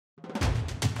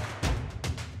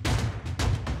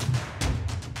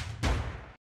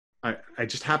I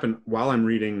just happened, while I'm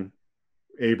reading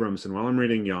Abrams and while I'm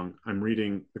reading Jung, I'm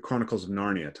reading the Chronicles of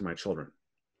Narnia to my children.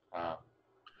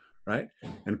 Right?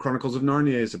 And Chronicles of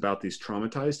Narnia is about these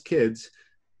traumatized kids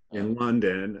in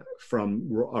London from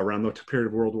around the period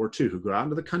of World War II who go out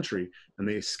into the country and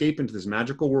they escape into this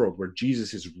magical world where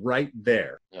Jesus is right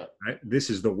there. Yeah. Right? This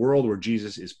is the world where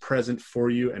Jesus is present for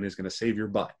you and is going to save your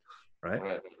butt. Right?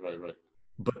 Right.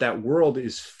 But that world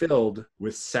is filled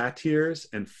with satyrs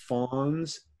and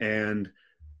fauns and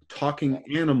talking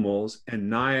animals and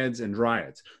naiads and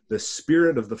dryads. The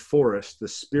spirit of the forest, the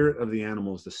spirit of the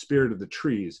animals, the spirit of the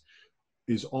trees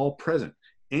is all present.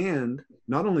 And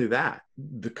not only that,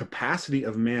 the capacity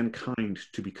of mankind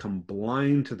to become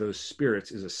blind to those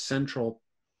spirits is a central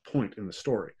point in the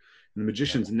story. And the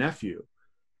magician's nephew,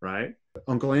 right,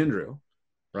 Uncle Andrew,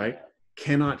 right,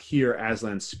 cannot hear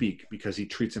Aslan speak because he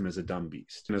treats him as a dumb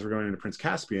beast. And as we're going into Prince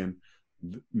Caspian,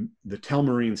 the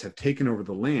Telmarines have taken over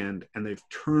the land and they've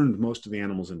turned most of the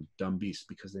animals into dumb beasts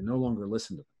because they no longer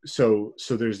listen to them. So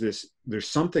there's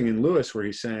something in Lewis where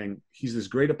he's saying he's this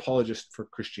great apologist for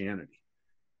Christianity,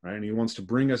 right? And he wants to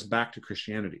bring us back to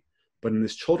Christianity. But in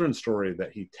this children's story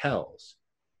that he tells,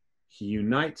 he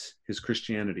unites his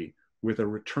Christianity with a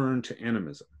return to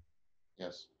animism.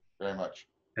 Yes, very much.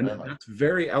 And that's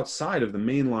very outside of the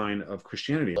main line of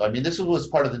Christianity. I mean, this was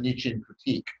part of the Nietzschean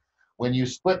critique. When you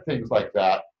split things like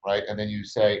that, right, and then you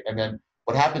say, and then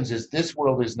what happens is this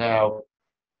world is now,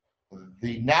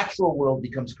 the natural world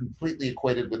becomes completely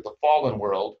equated with the fallen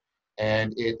world,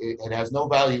 and it has no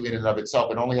value in and of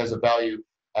itself. It only has a value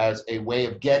as a way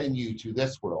of getting you to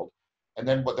this world. And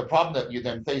then what the problem that you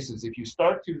then face is if you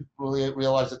start to really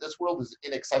realize that this world is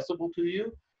inaccessible to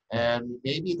you, and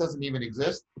maybe it doesn't even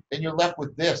exist, then you're left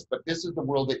with this. But this is the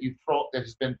world that you've thrown,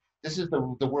 this is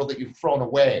the world that you've thrown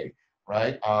away.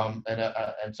 Right,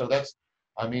 and so that's,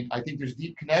 I mean, I think there's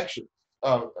deep connections,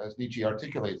 as Nietzsche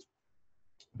articulates,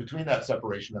 between that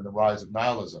separation and the rise of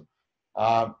nihilism.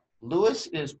 Lewis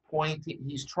is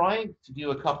he's trying to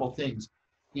do a couple things.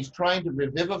 He's trying to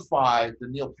revivify the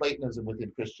Neoplatonism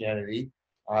within Christianity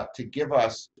to give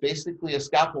us basically a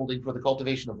scaffolding for the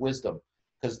cultivation of wisdom,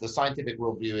 because the scientific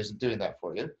worldview isn't doing that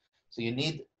for you. So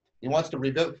he wants to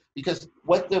rebuild, because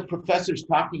what the professor's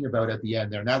talking about at the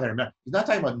end there, he's not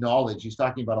talking about knowledge, he's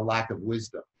talking about a lack of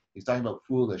wisdom. He's talking about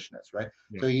foolishness, right?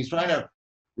 Yeah. So he's trying to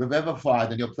revivify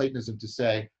the Neoplatonism to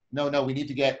say, no, we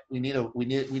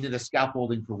need a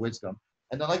scaffolding for wisdom.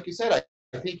 And then, like you said,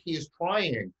 I think he is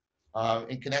trying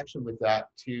in connection with that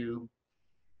to,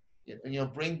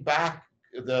 bring back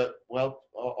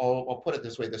I'll put it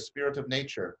this way, the spirit of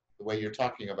nature, the way you're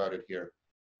talking about it here.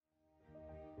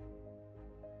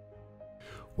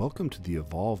 Welcome to the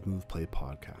Evolve, Move, Play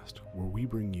podcast, where we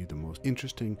bring you the most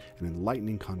interesting and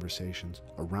enlightening conversations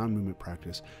around movement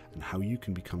practice and how you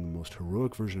can become the most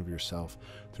heroic version of yourself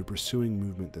through pursuing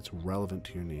movement that's relevant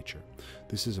to your nature.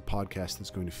 This is a podcast that's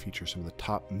going to feature some of the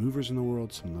top movers in the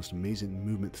world, some of the most amazing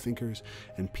movement thinkers,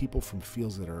 and people from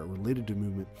fields that are related to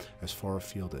movement as far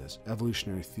afield as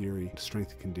evolutionary theory,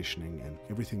 strength and conditioning, and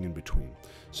everything in between.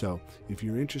 So if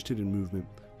you're interested in movement,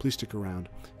 please stick around.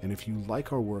 And if you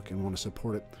like our work and want to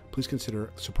support it, please consider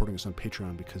supporting us on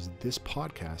Patreon, because this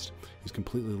podcast is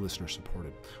completely listener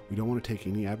supported. We don't want to take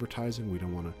any advertising. We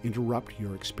don't want to interrupt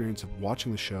your experience of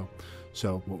watching the show.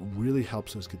 So what really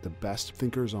helps us get the best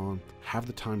thinkers on, have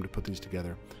the time to put these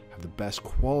together, have the best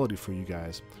quality for you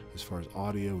guys as far as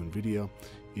audio and video,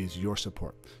 is your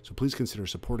support. So please consider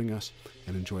supporting us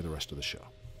and enjoy the rest of the show.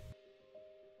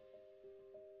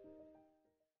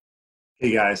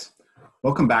 Hey guys.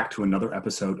 Welcome back to another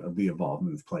episode of the Evolve,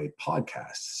 Move, Play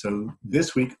podcast. So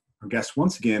this week, our guest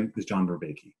once again is John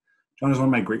Vervaeke. John is one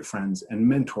of my great friends and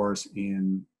mentors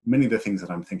in many of the things that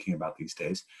I'm thinking about these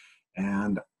days.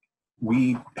 And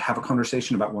we have a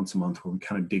conversation about once a month where we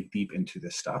kind of dig deep into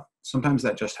this stuff. Sometimes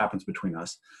that just happens between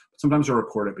us, but sometimes I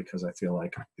record it because I feel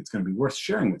like it's going to be worth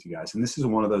sharing with you guys. And this is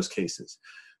one of those cases.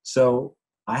 So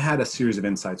I had a series of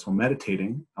insights while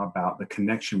meditating about the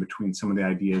connection between some of the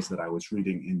ideas that I was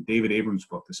reading in David Abrams'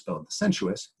 book, The Spell of the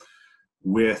Sensuous,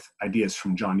 with ideas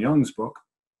from John Jung's book,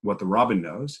 What the Robin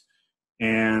Knows,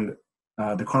 and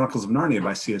The Chronicles of Narnia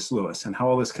by C.S. Lewis, and how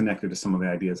all this connected to some of the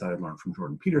ideas I had learned from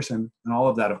Jordan Peterson. And all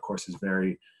of that, of course, is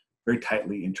very, very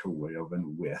tightly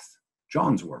interwoven with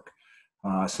John's work.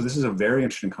 So this is a very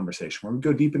interesting conversation where we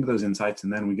go deep into those insights,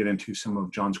 and then we get into some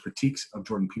of John's critiques of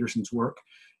Jordan Peterson's work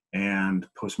and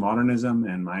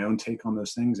postmodernism and my own take on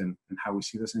those things and how we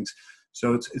see those things.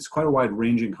 So it's quite a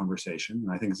wide-ranging conversation, and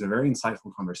I think it's a very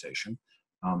insightful conversation.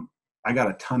 I got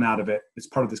a ton out of it. It's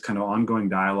part of this kind of ongoing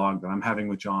dialogue that I'm having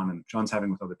with John and John's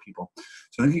having with other people.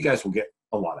 So I think you guys will get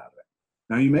a lot out of it.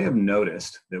 Now, you may have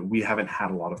noticed that we haven't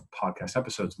had a lot of podcast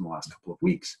episodes in the last couple of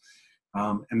weeks.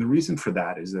 And the reason for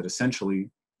that is that essentially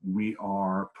we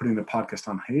are putting the podcast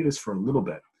on hiatus for a little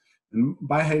bit. And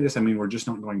by hiatus, I mean we're just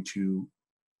not going to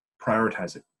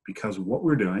prioritize it, because what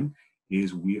we're doing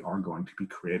is we are going to be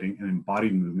creating an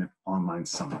embodied movement online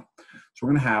summit. So we're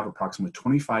going to have approximately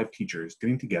 25 teachers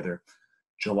getting together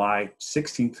July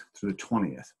 16th through the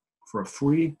 20th for a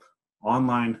free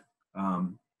online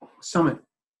summit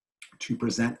to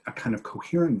present a kind of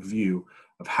coherent view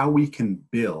of how we can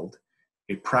build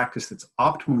a practice that's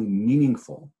optimally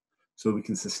meaningful so we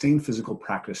can sustain physical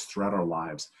practice throughout our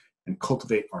lives and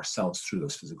cultivate ourselves through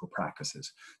those physical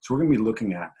practices. So we're going to be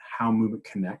looking at how movement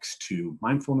connects to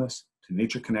mindfulness, to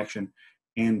nature connection,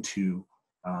 and to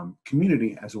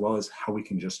community, as well as how we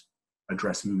can just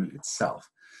address movement itself.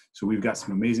 So we've got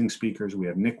some amazing speakers. We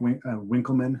have Nick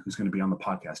Winkleman, who's going to be on the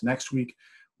podcast next week.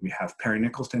 We have Perry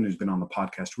Nicholson, who's been on the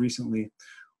podcast recently.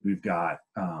 We've got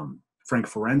Frank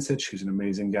Forencich, who's an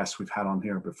amazing guest we've had on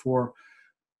here before.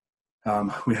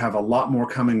 We have a lot more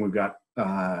coming. We've got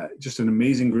just an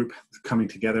amazing group coming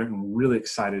together, and we're really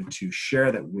excited to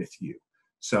share that with you.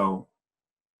 So,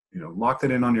 lock that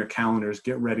in on your calendars,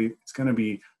 get ready. It's going to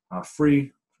be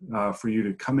free for you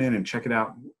to come in and check it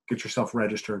out, get yourself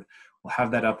registered. We'll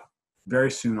have that up very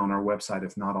soon on our website,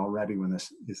 if not already, when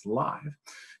this is live,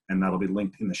 and that'll be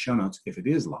linked in the show notes if it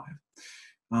is live.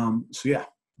 So yeah,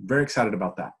 very excited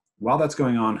about that. While that's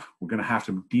going on, we're going to have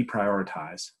to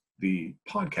deprioritize the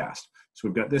podcast. So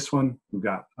we've got this one, we've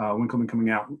got Winkleman coming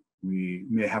out. We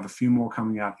may have a few more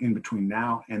coming out in between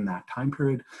now and that time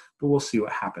period, but we'll see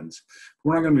what happens.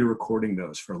 We're not going to be recording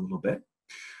those for a little bit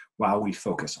while we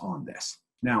focus on this.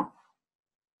 Now,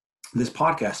 this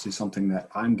podcast is something that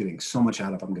I'm getting so much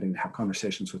out of. I'm getting to have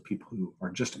conversations with people who are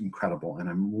just incredible, and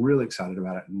I'm really excited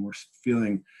about it. And we're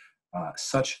feeling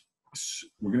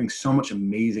we're getting so much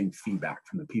amazing feedback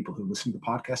from the people who listen to the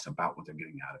podcast about what they're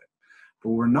getting out of it. But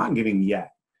what we're not getting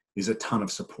yet is a ton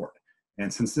of support.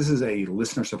 And since this is a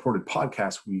listener-supported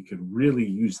podcast, we could really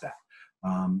use that.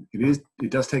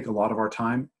 It does take a lot of our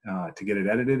time to get it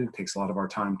edited. It takes a lot of our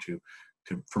time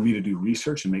for me to do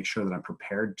research and make sure that I'm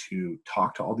prepared to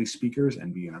talk to all these speakers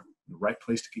and be in the right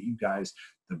place to get you guys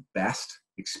the best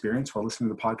experience while listening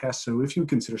to the podcast. So if you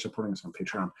consider supporting us on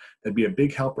Patreon, that'd be a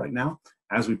big help right now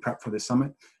as we prep for this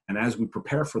summit. And as we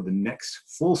prepare for the next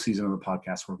full season of the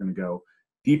podcast, we're going to go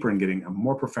deeper in getting a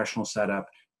more professional setup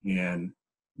and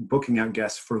booking out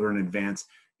guests further in advance,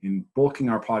 in bulking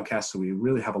our podcast, so we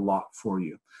really have a lot for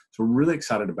you. So we're really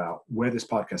excited about where this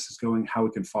podcast is going, how we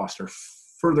can foster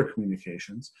further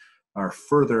communications or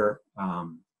further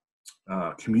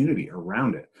community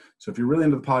around it. So if you're really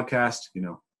into the podcast,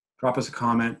 drop us a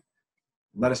comment,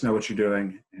 let us know what you're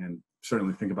doing, and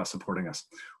certainly think about supporting us.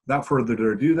 Without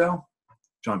further ado, though,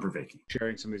 John Vervaeke.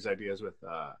 Sharing some of these ideas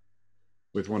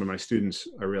with one of my students,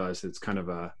 I realized it's kind of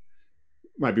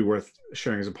might be worth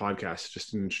sharing as a podcast.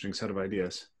 Just an interesting set of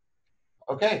ideas.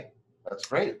 Okay, that's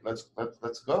great. Let's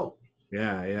go.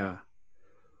 Yeah.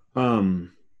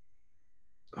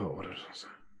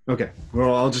 Okay.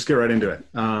 Well, I'll just get right into it.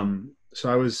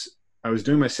 So I was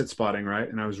doing my sit spotting, right,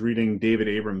 and I was reading David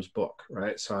Abrams' book,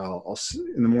 right. So I'll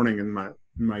in the morning in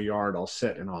my yard, I'll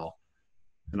sit and I'll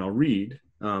read.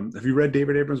 Have you read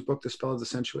David Abrams' book, The Spell of the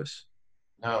Sensuous?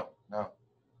 No.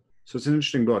 So it's an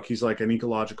interesting book. He's like an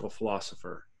ecological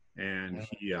philosopher, and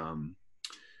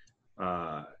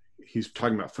he's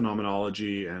talking about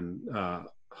phenomenology and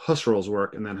Husserl's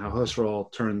work, and then how Husserl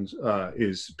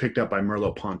is picked up by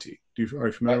Merleau-Ponty. Are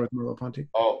you familiar with Merleau-Ponty?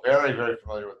 Oh, very, very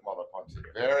familiar with Merleau-Ponty.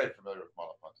 Very familiar with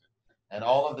Merleau-Ponty. And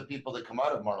all of the people that come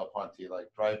out of Merleau-Ponty, like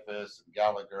Dreyfus and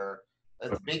Gallagher,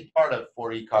 that's a big part of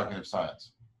 4E cognitive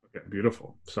science. Okay,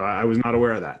 beautiful. So I was not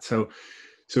aware of that. So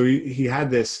he had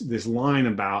this line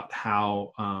about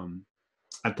how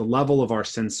at the level of our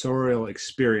sensorial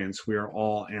experience, we are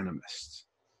all animists.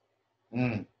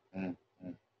 And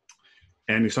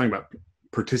he's talking about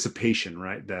participation,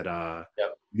 right? That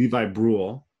Levi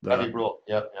Bruhl, Levi Bruhl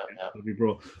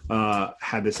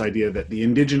had this idea that the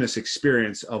indigenous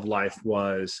experience of life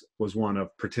was one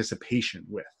of participation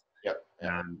with.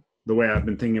 And the way I've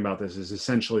been thinking about this is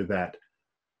essentially that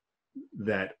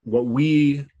what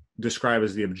we describe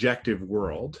as the objective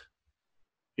world,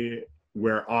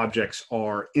 where objects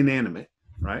are inanimate,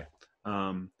 right?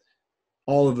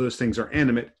 All of those things are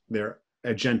animate. They're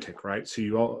agentic, right? So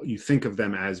you think of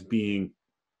them as being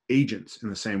agents in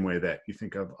the same way that you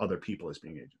think of other people as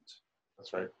being agents.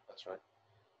 That's right.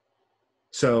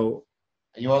 So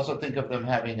you also think of them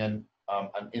having an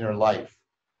inner life.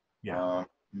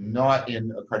 Not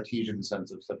in a Cartesian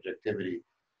sense of subjectivity,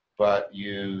 but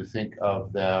you think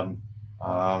of them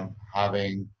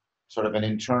having sort of an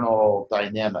internal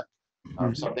dynamic,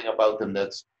 something about them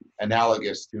that's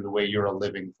analogous to the way you're a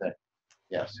living thing.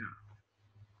 Yes.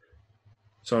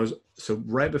 So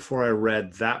right before I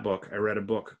read that book, I read a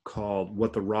book called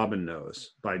What the Robin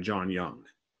Knows by John Young.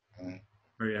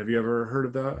 Have you ever heard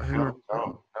of that? No.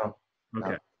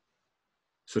 Okay.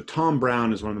 So Tom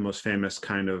Brown is one of the most famous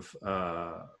kind of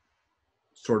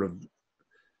sort of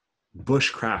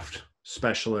bushcraft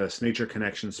specialists, nature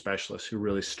connection specialists who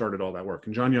really started all that work.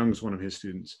 And John Young is one of his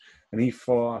students. And he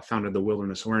founded the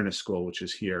Wilderness Awareness School, which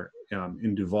is here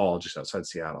in Duval, just outside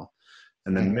Seattle.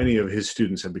 And then many of his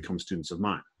students have become students of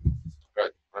mine.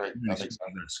 Right. That makes sense.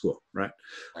 At school, right?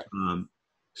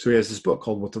 So he has this book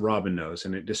called What the Robin Knows,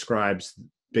 and it describes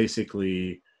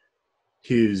basically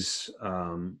his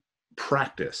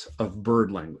practice of bird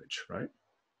language, right?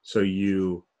 So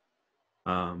you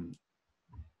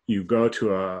go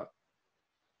to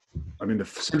the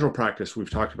central practice we've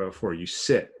talked about before, you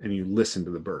sit and you listen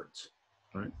to the birds,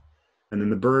 right? And then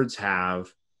the birds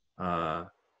have a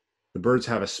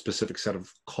specific set of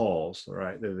calls,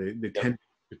 right? They tend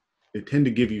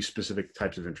to give you specific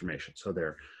types of information. So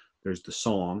there's the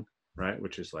song, right,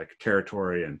 which is like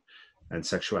territory and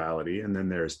sexuality, and then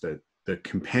there's the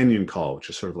companion call, which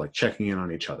is sort of like checking in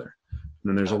on each other. And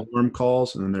then there's alarm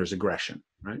calls, and then there's aggression,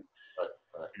 right?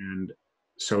 And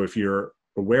so if you're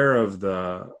aware of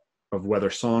whether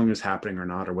song is happening or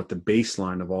not, or what the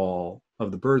baseline of all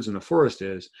of the birds in the forest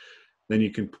is, then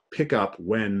you can pick up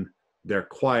when they're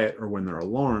quiet or when they're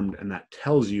alarmed, and that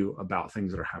tells you about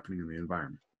things that are happening in the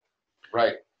environment.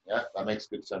 Right. Yeah, that makes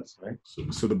good sense to me.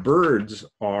 So the birds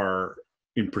are,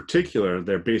 in particular,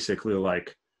 they're basically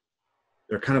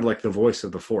they're kind of like the voice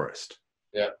of the forest.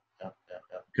 Yeah.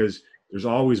 Because there's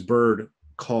always bird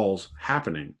calls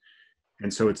happening.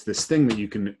 And so it's this thing that you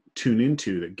can tune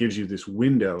into that gives you this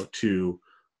window to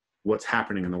what's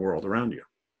happening in the world around you.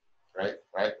 Right.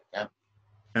 Yeah.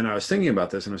 And I was thinking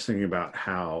about this, and I was thinking about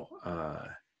how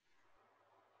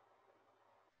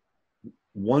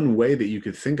one way that you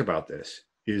could think about this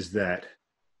is that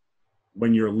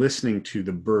when you're listening to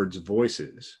the birds'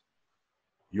 voices,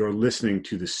 you're listening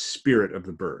to the spirit of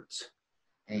the birds.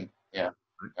 Yeah.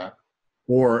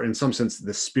 Or in some sense,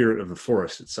 the spirit of the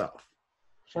forest itself.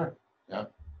 Sure. Yeah.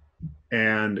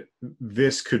 And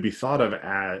this could be thought of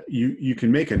as, you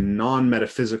can make a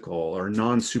non-metaphysical or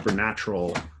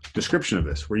non-supernatural description of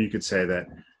this, where you could say that,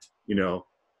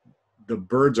 the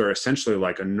birds are essentially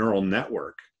like a neural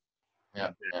network.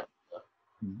 Yeah.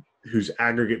 Whose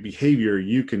aggregate behavior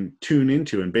you can tune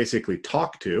into and basically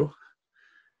talk to.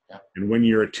 Yeah. And when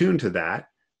you're attuned to that,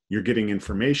 you're getting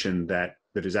information that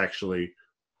is actually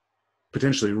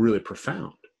potentially really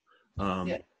profound.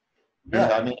 I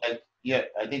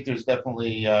think there's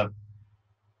definitely, you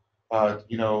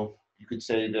could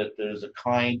say that there's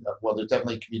there's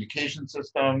definitely a communication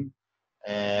system,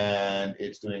 and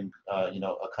it's doing, a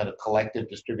kind of collective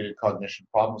distributed cognition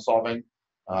problem solving,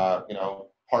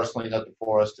 parceling out the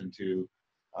forest into,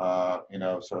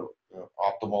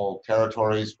 optimal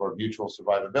territories for mutual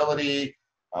survivability,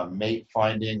 mate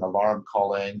finding, alarm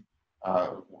calling,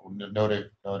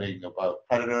 noting about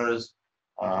predators.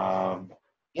 There's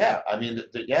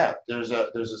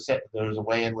a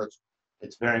way in which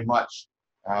it's very much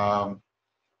a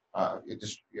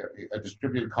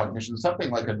distributed cognition, something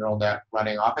like a neural net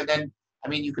running off. And then,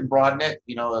 you can broaden it,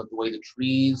 the way the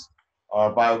trees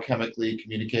are biochemically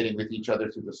communicating with each other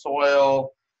through the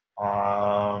soil.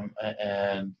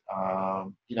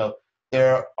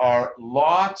 There are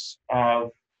lots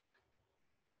of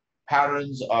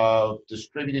patterns of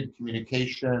distributed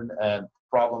communication and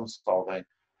problem solving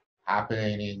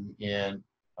happening in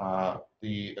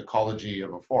the ecology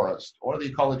of a forest or the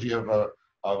ecology of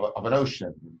an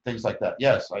ocean, things like that.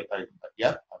 Yes, I'm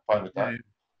fine with that.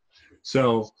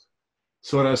 So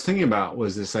what I was thinking about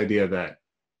was this idea that,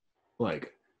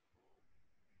 like,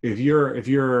 if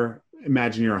you're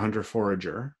imagine you're a hunter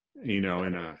forager, in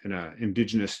a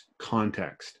indigenous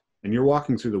context, and you're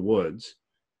walking through the woods,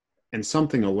 and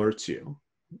something alerts you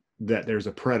that there's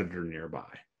a predator nearby.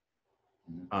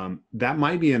 That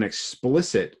might be an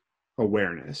explicit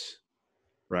awareness,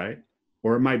 right?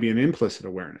 Or it might be an implicit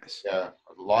awareness. Yeah,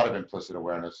 a lot of implicit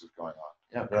awareness is going on.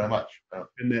 Yeah, very much. Yeah.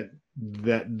 And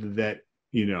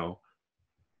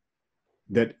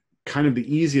that kind of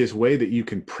the easiest way that you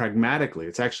can pragmatically,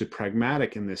 it's actually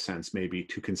pragmatic in this sense, maybe,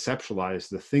 to conceptualize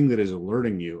the thing that is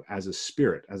alerting you as a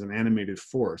spirit, as an animated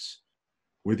force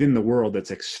within the world that's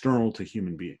external to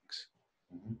human beings.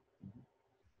 Mm-hmm.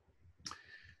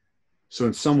 So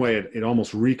in some way, it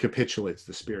almost recapitulates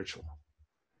the spiritual.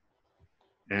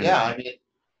 And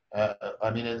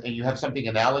I mean, and you have something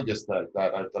analogous that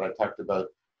I talked about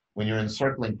when you're in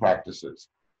circling practices,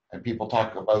 and people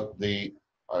talk about the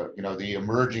the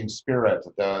emerging spirit,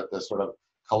 the sort of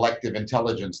collective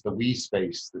intelligence, the we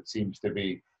space that seems to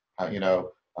be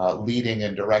leading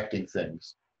and directing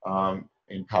things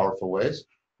in powerful ways.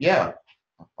 Yeah,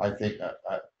 I think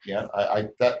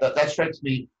that strikes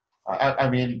me. I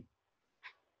mean,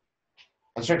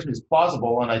 it strikes me as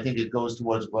plausible, and I think it goes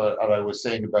towards what I was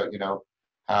saying about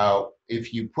how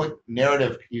if you put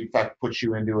narrative, in fact, puts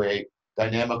you into a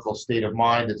dynamical state of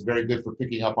mind that's very good for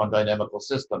picking up on dynamical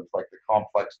systems like the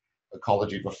complex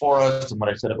ecology before us, and what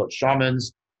I said about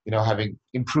shamans, having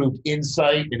improved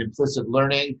insight and implicit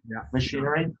learning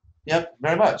machinery. Yep,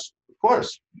 very much, of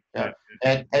course. Yeah,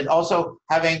 and also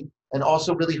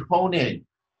really honing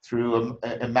through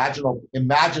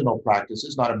imaginal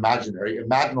practices, not imaginary,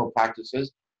 imaginal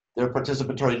practices, their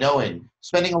participatory knowing.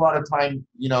 Spending a lot of time,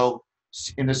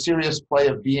 in the serious play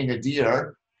of being a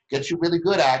deer gets you really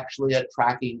good actually at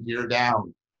tracking deer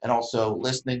down and also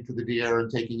listening to the deer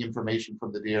and taking information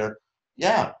from the deer.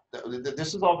 Yeah,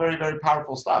 this is all very, very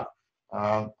powerful stuff.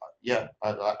 I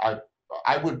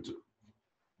would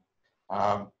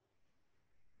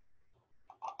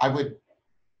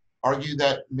argue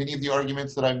that many of the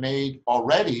arguments that I made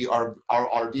already are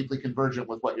deeply convergent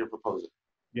with what you're proposing.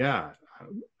 Yeah,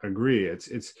 I agree.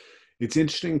 It's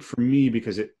interesting for me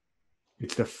because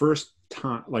it's the first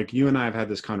time, like you and I have had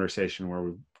this conversation where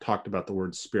we've talked about the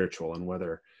word spiritual and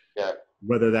whether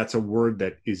that's a word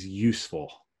that is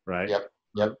useful, right? Yep.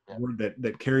 A word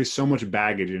that carries so much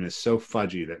baggage and is so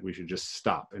fudgy that we should just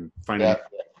stop and find a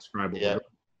describable word.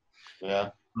 Yeah.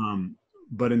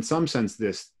 But in some sense,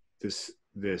 this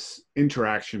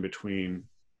interaction between,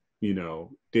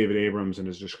 David Abrams and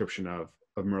his description of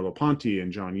Merleau-Ponty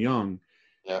and John Young,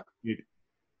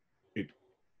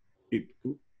 it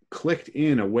clicked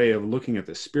in a way of looking at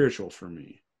the spiritual for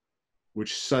me,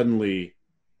 which suddenly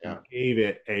gave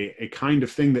it a kind of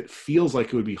thing that feels like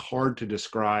it would be hard to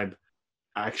describe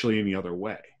actually any other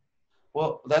way.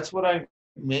 Well, that's what I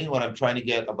mean when I'm trying to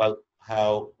get about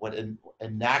how what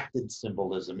enacted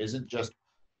symbolism isn't just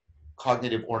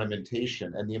cognitive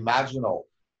ornamentation, and the imaginal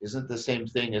isn't the same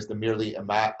thing as the merely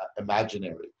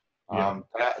imaginary.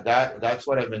 That's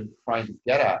what I've been trying to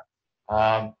get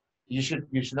at. You should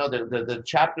know that the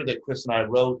chapter that Chris and I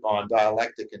wrote on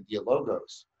dialectic and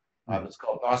dialogos, it's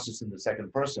called Gnosis in the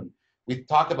Second Person. We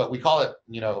call it,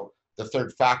 the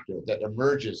third factor that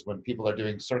emerges when people are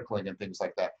doing circling and things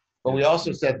like that. But we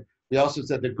also said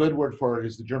the good word for it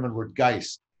is the German word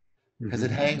Geist, because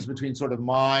it hangs between sort of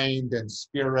mind and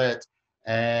spirit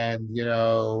and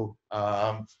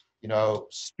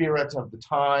spirit of the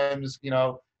times,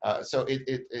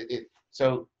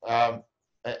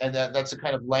 and that's the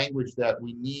kind of language that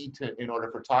we need to in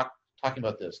order for talking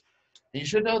about this. And you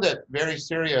should know that very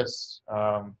serious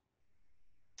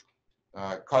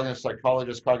cognitive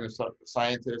psychologists, cognitive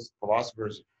scientists,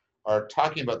 philosophers are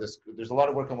talking about this. There's a lot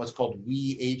of work on what's called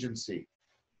we agency,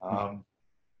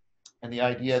 and the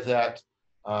idea that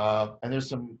and there's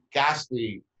some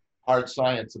ghastly hard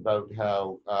science about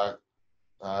how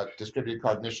distributed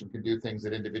cognition can do things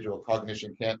that individual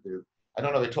cognition can't do. I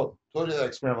don't know, I told you that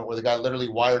experiment where the guy literally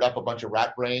wired up a bunch of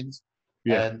rat brains,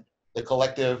 and the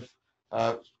collective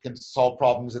can solve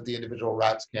problems that the individual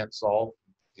rats can't solve,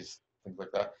 just things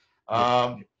like that.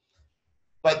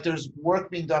 But there's work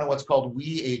being done on what's called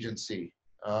we agency,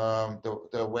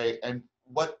 the way, and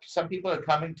what some people are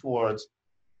coming towards.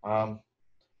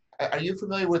 Are you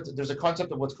familiar with, there's a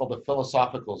concept of what's called a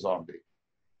philosophical zombie.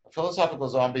 A philosophical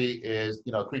zombie is,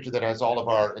 a creature that has all of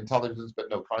our intelligence but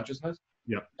no consciousness.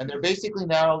 Yeah. And they're basically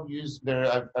now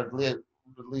I've read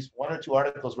at least one or two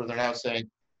articles where they're now saying,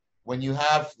 when you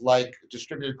have like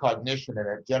distributed cognition and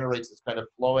it generates this kind of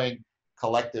flowing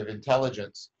collective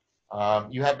intelligence,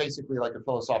 you have basically like a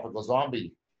philosophical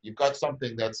zombie. You've got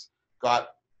something that's got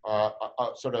a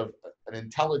sort of an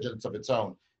intelligence of its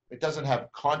own. It doesn't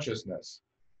have consciousness,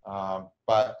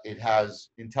 but it has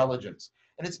intelligence.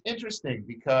 And it's interesting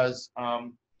because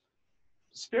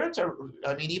spirits are,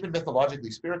 even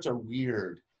mythologically, spirits are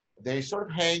weird. They sort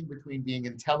of hang between being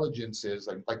intelligences,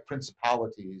 like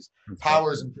principalities,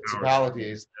 powers and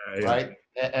principalities, right?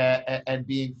 And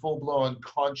being full-blown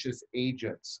conscious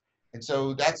agents. And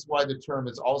so that's why the term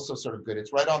is also sort of good.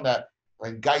 It's right on that,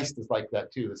 like Geist is like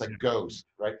that too. It's like ghost,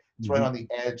 right? It's right on the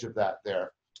edge of that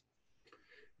there.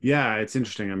 Yeah, it's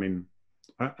interesting. I mean,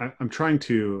 I'm trying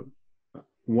to,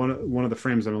 one of the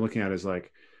frames I'm looking at is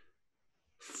like,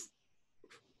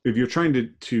 if you're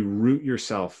trying to root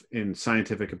yourself in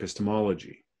scientific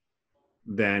epistemology,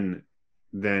 then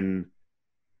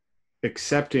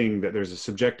accepting that there's a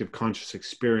subjective conscious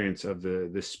experience of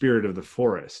the spirit of the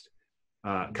forest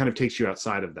kind of takes you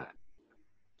outside of that.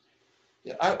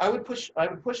 Yeah, I would push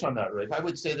on that, Rafe. I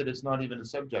would say that it's not even a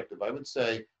subjective. I would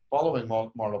say, following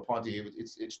Merleau-Ponty,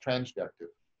 it's transjective.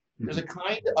 There's a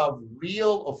kind of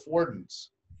real affordance,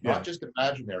 not just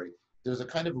imaginary. There's a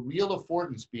kind of real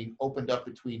affordance being opened up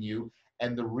between you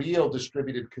and the real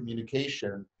distributed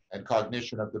communication and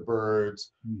cognition of the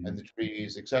birds and the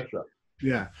trees, etc.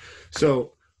 Yeah.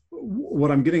 So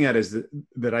what I'm getting at is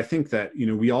that I think that,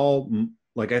 we all,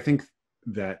 like, I think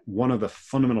that one of the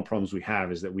fundamental problems we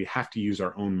have is that we have to use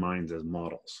our own minds as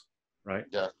models, right?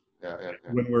 Yeah.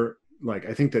 When we're like,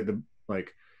 I think that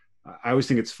I always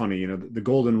think it's funny, the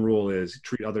golden rule is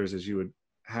treat others as you would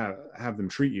have them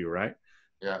treat you, right?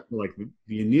 Yeah. Like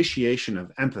the initiation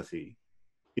of empathy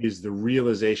is the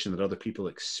realization that other people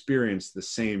experience the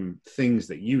same things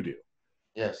that you do.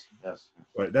 Yes.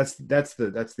 Right. That's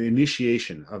the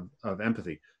initiation of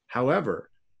empathy. However,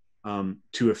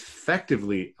 to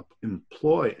effectively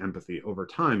employ empathy over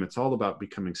time, it's all about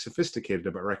becoming sophisticated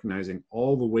about recognizing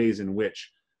all the ways in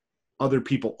which other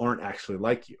people aren't actually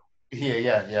like you.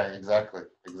 Yeah, exactly.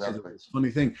 It's a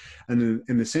funny thing. And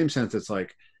in the same sense, it's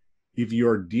like, if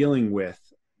you're dealing with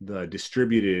the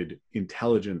distributed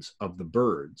intelligence of the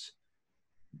birds,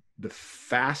 the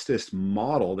fastest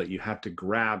model that you have to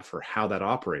grab for how that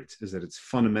operates is that it's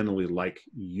fundamentally like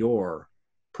your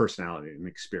personality and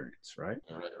experience, right?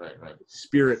 Right.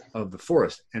 Spirit of the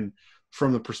forest. And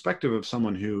from the perspective of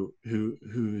someone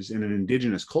who's in an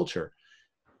indigenous culture,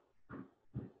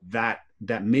 that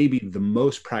may be the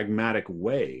most pragmatic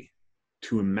way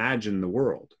to imagine the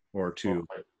world, or to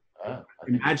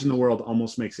imagine the world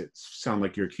almost makes it sound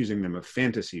like you're accusing them of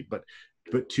fantasy, but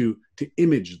to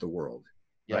image the world,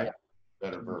 right?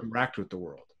 Interact with the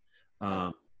world,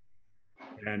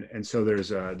 and so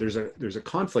there's a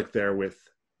conflict there with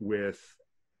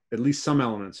at least some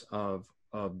elements of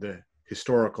the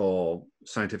historical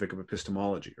scientific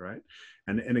epistemology, right?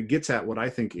 And it gets at what I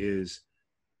think is,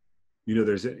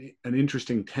 there's an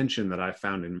interesting tension that I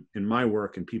found in my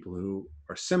work and people who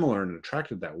are similar and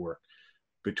attracted to that work,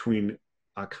 between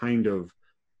a kind of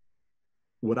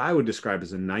what I would describe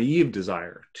as a naive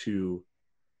desire to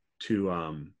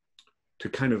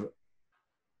kind of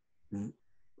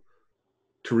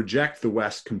to reject the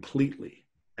West completely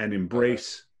and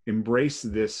embrace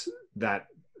this, that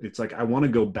it's like, I want to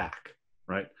go back,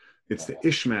 right? It's the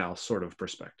Ishmael sort of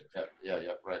perspective. Yeah,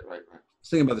 right. I was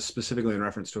thinking about this specifically in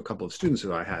reference to a couple of students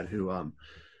who I had who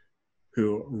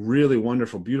really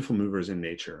wonderful, beautiful movers in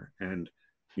nature. And,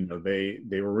 they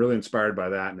were really inspired by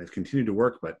that, and they've continued to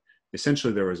work, but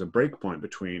essentially there was a break point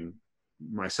between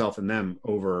myself and them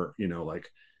over, like,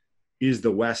 is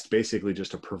the West basically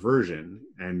just a perversion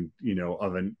and,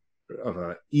 of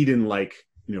a Eden-like,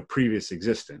 previous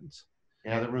existence?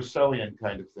 Yeah, the Rousseauian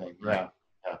kind of thing. Yeah.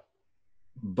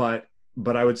 But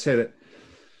I would say that,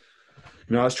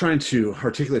 I was trying to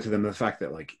articulate to them the fact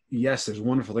that, like, yes, there's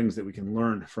wonderful things that we can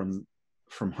learn from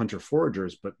hunter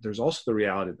foragers, but there's also the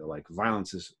reality that, like,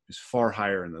 violence is far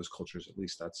higher in those cultures. At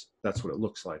least that's what it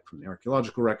looks like from the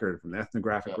archaeological record, from the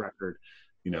ethnographic record.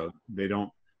 They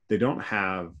don't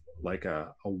have like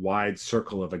a wide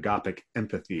circle of agapic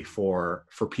empathy for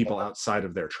people outside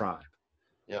of their tribe.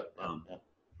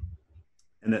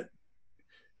 And that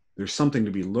there's something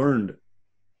to be learned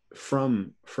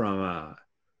from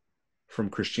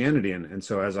Christianity. And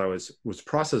so as I was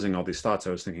processing all these thoughts,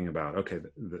 I was thinking about, okay,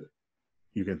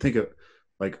 you can think of,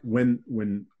 like, when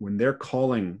they're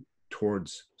calling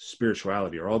towards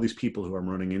spirituality, or all these people who I'm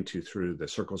running into through the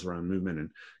circles around movement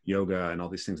and yoga and all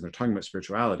these things, and they're talking about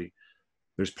spirituality,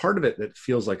 there's part of it that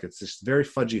feels like it's this very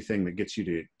fudgy thing that gets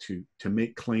you to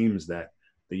make claims that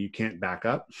you can't back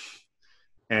up,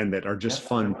 and that are just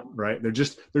fun, right? They're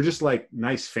just like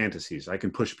nice fantasies. I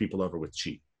can push people over with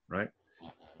chi, right?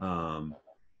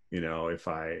 If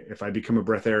I become a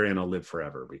breatharian, I'll live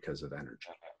forever because of energy.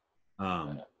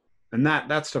 And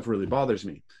that stuff really bothers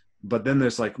me. But then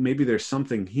there's like, maybe there's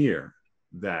something here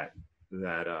that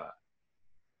can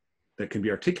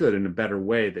be articulated in a better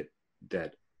way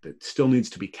that still needs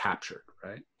to be captured,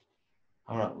 right?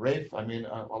 All right, Rafe, I mean,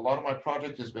 a lot of my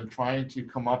project has been trying to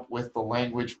come up with the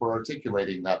language for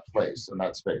articulating that place and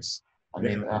that space. I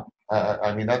mean,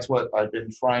 that's what I've been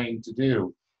trying to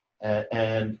do,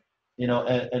 and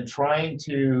trying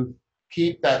to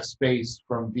keep that space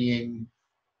from being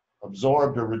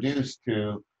absorbed or reduced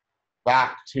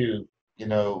back to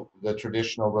the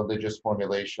traditional religious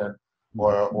formulation,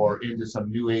 or into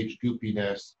some new age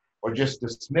goopiness, or just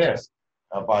dismissed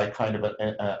by kind of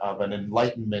an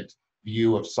enlightenment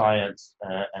view of science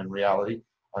and reality.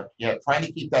 trying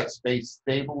to keep that space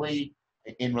stably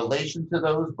in relation to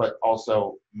those, but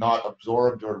also not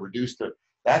absorbed or reduced to.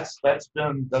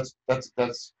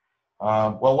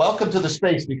 Well, welcome to the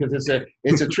space, because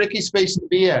it's a tricky space to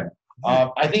be in.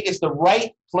 I think it's the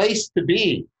right place to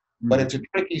be, but it's a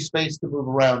tricky space to move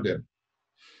around in.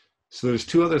 So there's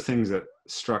two other things that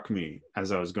struck me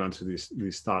as I was going through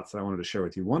these thoughts that I wanted to share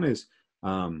with you. One is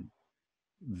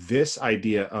this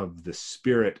idea of the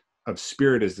spirit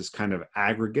as this kind of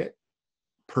aggregate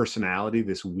personality,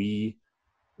 this we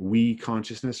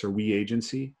consciousness or we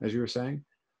agency, as you were saying.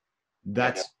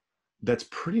 That's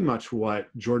pretty much what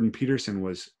Jordan Peterson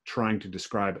was trying to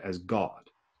describe as God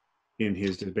in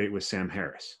his debate with Sam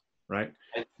Harris, right?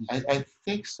 I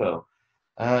think so.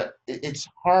 It's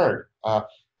hard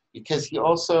because he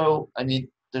also,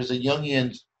 there's a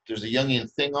Jungian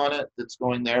thing on it that's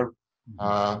going there.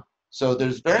 So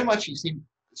there's very much,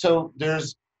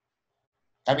 there's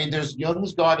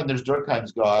Jung's God and there's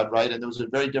Durkheim's God, right? And those are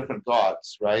very different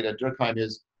gods, right? And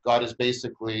God is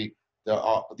basically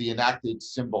the enacted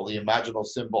symbol, the imaginal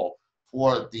symbol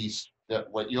for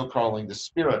what you're calling the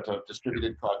spirit of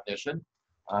distributed cognition.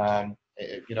 And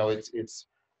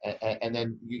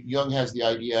then Jung has the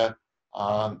idea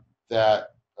that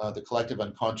the collective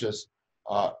unconscious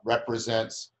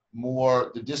represents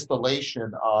more the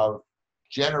distillation of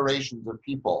generations of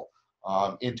people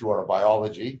into our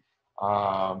biology.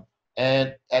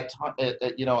 And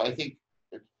I think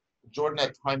Jordan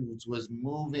at times was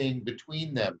moving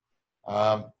between them.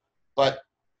 And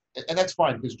that's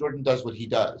fine, because Jordan does what he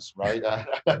does, right?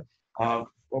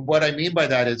 What I mean by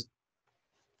that is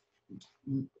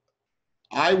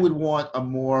I would want a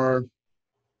more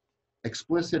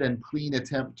explicit and clean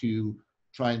attempt to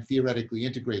try and theoretically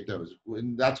integrate those.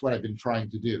 And that's what I've been trying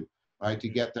to do, right? To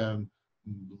get them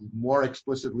more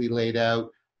explicitly laid out,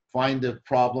 find the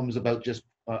problems about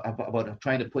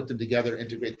trying to put them together,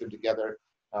 integrate them together.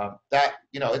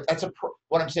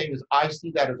 What I'm saying is I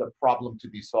see that as a problem to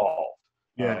be solved.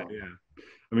 Yeah.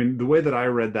 The way that I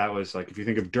read that was like, if you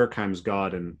think of Durkheim's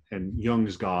God and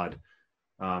Jung's God,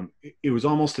 it was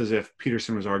almost as if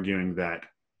Peterson was arguing that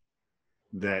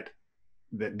the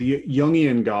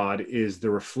Jungian God is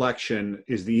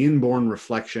the inborn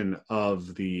reflection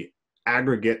of the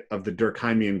aggregate of the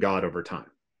Durkheimian God over time.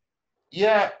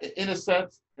 Yeah, in a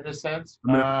sense. I'm going to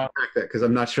unpack that because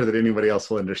I'm not sure that anybody else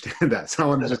will understand that. So I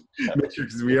want to just make sure,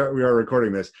 because we are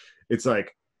recording this. It's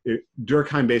like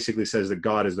Durkheim basically says that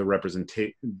God is the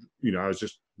representation. The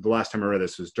last time I read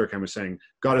this was Durkheim was saying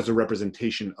God is a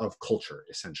representation of culture,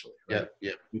 essentially. Right?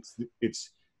 Yeah.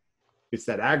 It's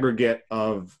that aggregate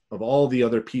of all the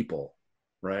other people,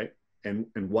 right? And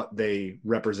what they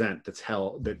represent that's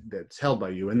held by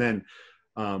you. And then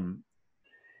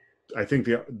I think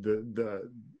the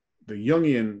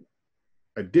Jungian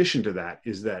addition to that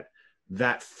is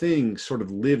that thing sort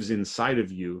of lives inside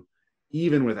of you,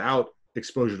 even without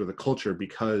exposure to the culture,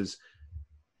 because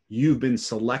you've been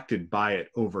selected by it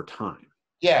over time.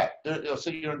 Yeah, so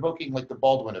you're invoking like the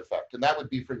Baldwin effect. And that would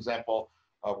be, for example,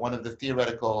 one of the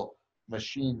theoretical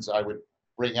machines I would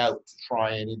bring out to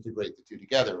try and integrate the two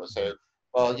together. We'll say,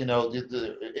 well, in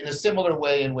a similar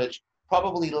way in which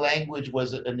probably language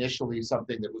was initially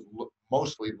something that was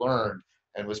mostly learned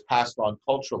and was passed on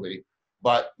culturally,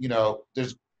 but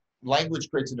there's language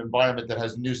creates an environment that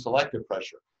has new selective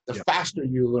pressure. The faster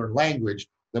you learn language,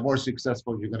 the more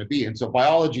successful you're going to be. And so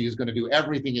biology is going to do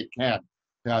everything it can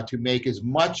to make as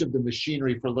much of the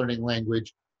machinery for learning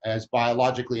language as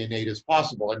biologically innate as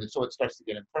possible. And so it starts to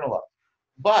get internalized.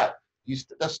 But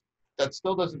that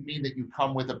still doesn't mean that you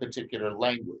come with a particular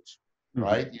language,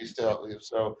 right? You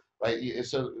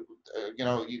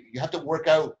have to work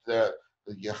out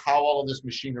how all of this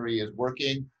machinery is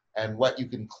working and what you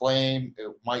can claim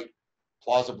it might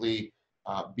plausibly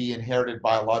be inherited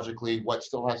biologically, what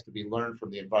still has to be learned from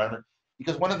the environment.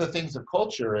 Because one of the things of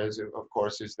culture is, of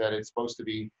course, is that it's supposed to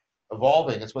be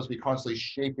evolving. It's supposed to be constantly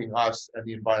shaping us and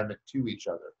the environment to each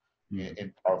other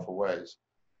in powerful ways.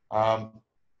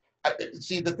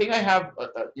 The thing I have,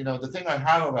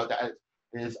 about that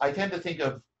is I tend to think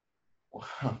of,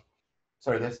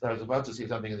 sorry, I was about to say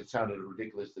something that sounded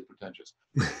ridiculously pretentious.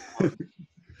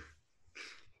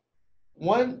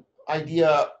 One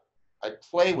idea I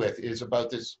play with is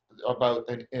about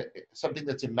something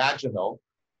that's imaginal,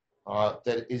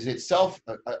 that is itself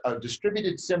a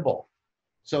distributed symbol.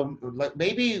 So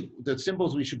maybe the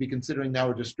symbols we should be considering now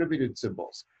are distributed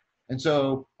symbols. And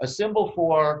so a symbol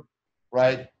for,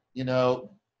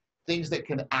 things that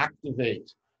can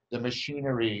activate the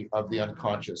machinery of the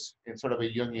unconscious in sort of a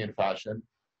Jungian fashion,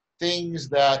 things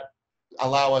that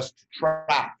allow us to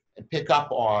track and pick up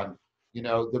on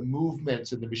the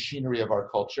movements and the machinery of our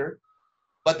culture.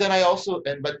 But then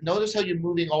but notice how you're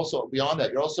moving also beyond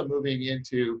that. You're also moving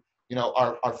into,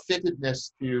 our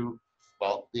fittedness to,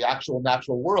 well, the actual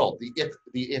natural world,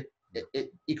 the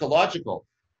ecological,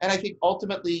 and I think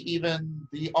ultimately even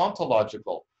the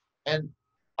ontological. And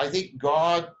I think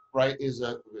God, right, is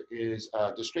a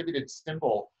distributed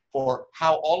symbol for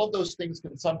how all of those things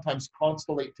can sometimes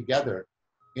constellate together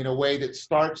in a way that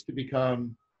starts to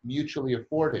become mutually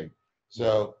affording.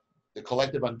 So the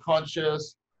collective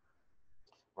unconscious,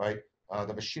 right,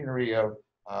 the machinery of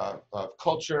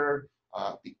culture,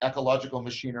 the ecological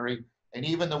machinery, and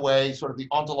even the way sort of the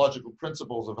ontological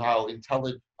principles of how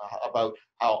about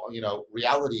how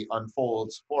reality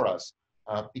unfolds for us,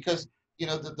 because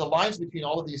the lines between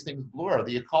all of these things blur.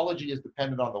 The ecology is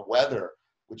dependent on the weather,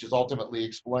 which is ultimately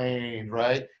explained,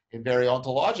 right, in very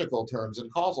ontological terms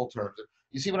and causal terms.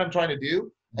 You see what I'm trying to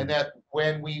do? And that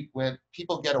when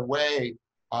people get away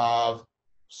of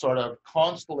sort of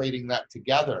constellating that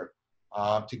together,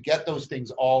 to get those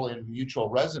things all in mutual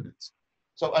resonance.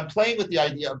 So I'm playing with the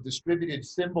idea of distributed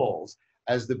symbols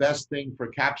as the best thing for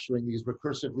capturing these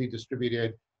recursively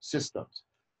distributed systems.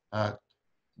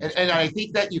 And I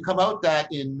think that you come out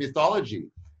that in mythology.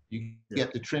 You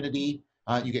get the Trinity,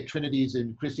 you get Trinities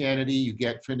in Christianity, you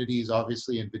get Trinities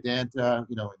obviously in Vedanta,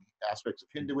 in aspects of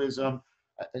Hinduism.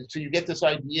 So you get this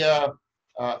idea,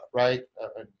 right,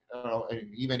 and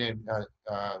even in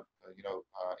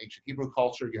ancient Hebrew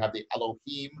culture, you have the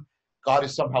Elohim. God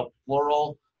is somehow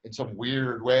plural in some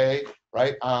weird way,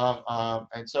 right?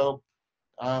 And so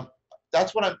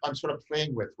that's what I'm sort of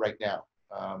playing with right now.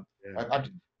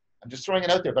 I'm just throwing it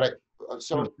out there, but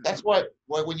so that's what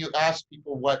when you ask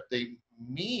people what they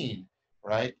mean,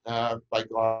 right, by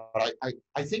God,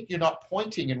 I think you're not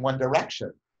pointing in one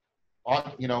direction.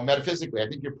 Metaphysically, I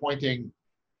think you're pointing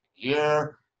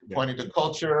here, you're pointing to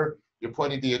culture, you're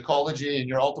pointing to the ecology, and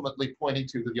you're ultimately pointing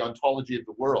to the ontology of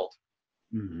the world.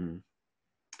 Mm-hmm.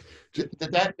 Did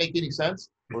that make any sense?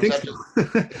 I think so.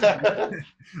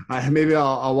 Maybe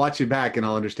I'll watch you back and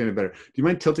I'll understand it better. Do you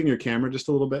mind tilting your camera just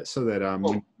a little bit so that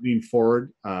when you lean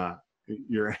forward,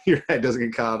 your head doesn't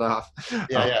get cut off?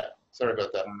 Yeah. Sorry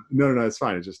about that. No, it's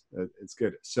fine. It's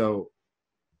good. So,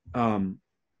 when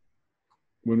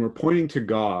we're pointing to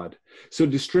God, so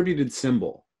distributed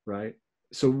symbol, right?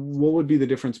 So what would be the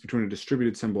difference between a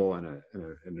distributed symbol and a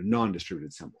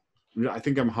non-distributed symbol? I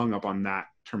think I'm hung up on that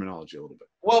terminology a little bit.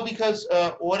 Well, because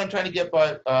what I'm trying to get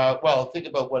by, think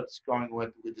about what's going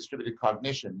with distributed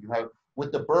cognition. You have,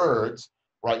 with the birds,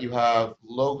 right, you have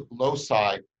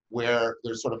loci where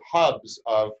there's sort of hubs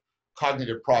of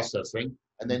cognitive processing,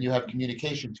 and then you have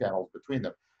communication channels between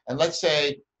them. And let's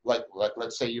say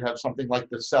you have something like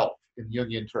the self in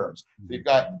Jungian terms. So you've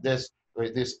got this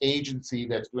agency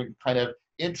that's doing kind of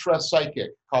intrapsychic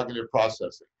cognitive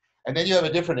processing. And then you have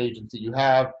a different agency. You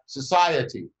have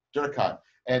society, Durkheim,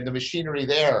 and the machinery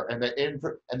there, and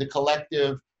the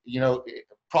collective,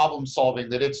 problem solving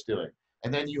that it's doing.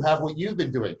 And then you have what you've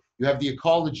been doing. You have the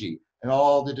ecology and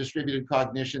all the distributed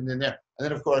cognition in there. And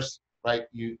then, of course, right,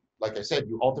 like I said,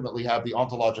 you ultimately have the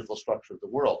ontological structure of the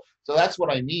world. So that's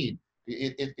what I mean.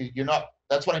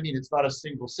 That's what I mean. It's not a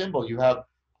single symbol.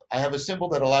 I have a symbol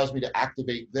that allows me to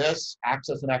activate this,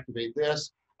 access and activate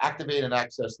this, activate and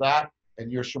access that.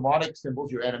 And your shamanic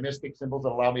symbols, your animistic symbols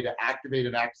that allow me to activate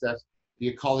and access the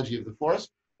ecology of the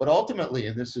forest. But ultimately,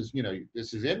 and this is in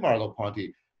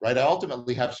Merleau-Ponty, right? I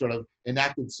ultimately have sort of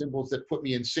enacted symbols that put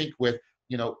me in sync with,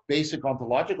 basic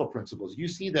ontological principles. You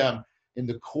see them in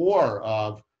the core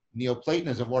of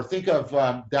Neoplatonism, or think of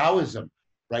Taoism,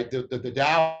 right? The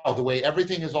Tao, the way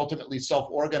everything is ultimately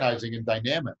self-organizing and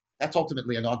dynamic. That's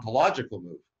ultimately an ontological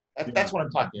move. That's what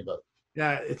I'm talking about.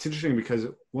 Yeah, it's interesting because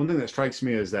one thing that strikes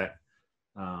me is that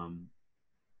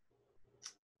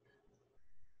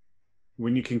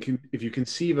when if you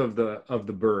conceive of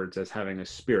the birds as having a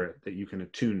spirit that you can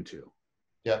attune to,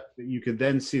 you could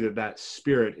then see that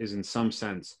spirit is in some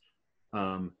sense,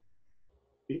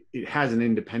 it has an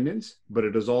independence, but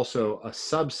it is also a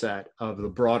subset of the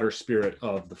broader spirit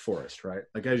of the forest, right?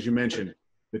 Like, as you mentioned,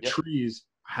 the trees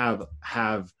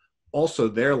have also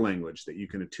their language that you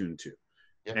can attune to.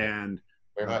 And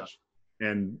very much.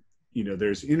 And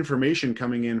there's information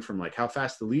coming in from like how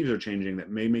fast the leaves are changing that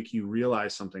may make you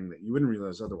realize something that you wouldn't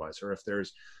realize otherwise. Or if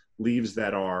there's leaves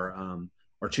that are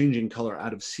changing color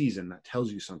out of season, that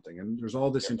tells you something. And there's all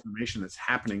this information that's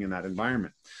happening in that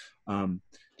environment.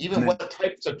 Even what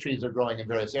types of trees are growing in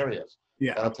various areas.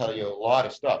 Yeah, that'll tell you a lot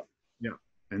of stuff. Yeah,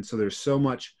 and so there's so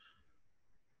much.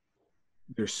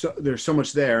 There's so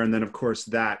much there, and then of course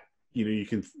that you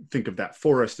can think of that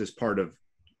forest as part of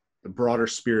the broader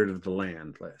spirit of the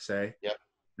land, let's say. Yeah.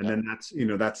 And then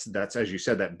that's as you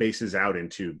said, that bases out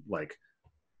into like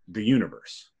the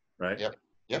universe, right?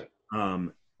 Yep.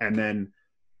 And then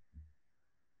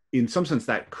in some sense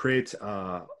that creates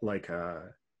like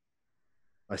a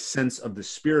sense of the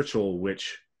spiritual,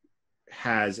 which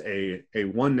has a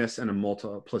oneness and a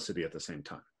multiplicity at the same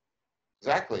time.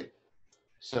 Exactly.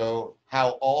 So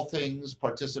how all things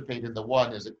participate in the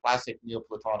one is a classic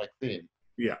Neoplatonic theme.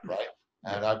 Yeah. Right.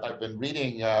 And I've been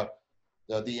reading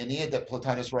the Aeneid that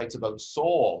Plotinus writes about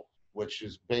soul, which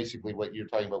is basically what you're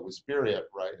talking about with spirit,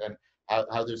 right? And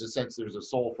how there's a sense there's a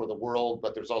soul for the world,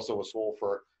 but there's also a soul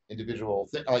for individual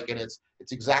things. Like, and it's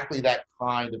exactly that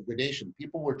kind of gradation.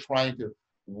 People were trying to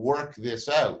work this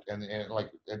out, and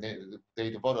they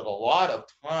devoted a lot of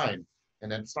time,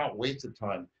 and it's not wasted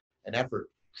time and effort,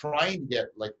 trying to get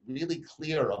like really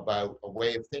clear about a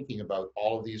way of thinking about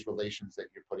all of these relations that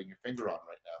you're putting your finger on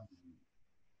right now.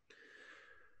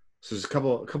 So there's a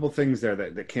couple things there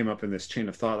that came up in this chain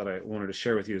of thought that I wanted to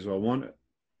share with you as well. One,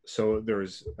 so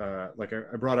there's like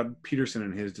I brought up Peterson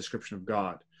and his description of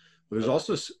God, but there's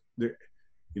also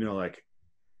like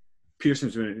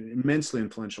Peterson's been immensely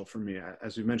influential for me,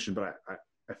 as we mentioned, but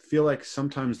I feel like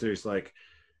sometimes there's like,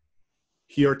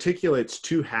 he articulates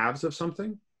two halves of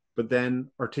something, but then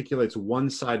articulates one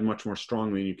side much more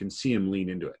strongly, and you can see him lean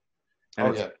into it.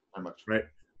 And very much. Right.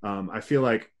 I feel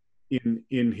like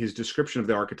in his description of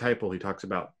the archetypal, he talks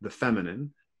about the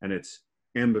feminine and its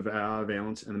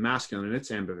ambivalence, and the masculine and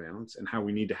its ambivalence, and how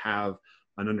we need to have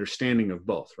an understanding of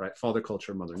both, right? Father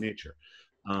culture, mother nature.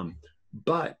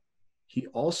 But he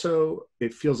also,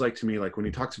 it feels like to me, like when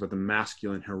he talks about the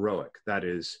masculine heroic, that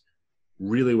is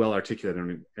really well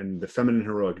articulated, and the feminine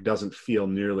heroic doesn't feel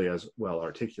nearly as well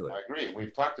articulated. I agree.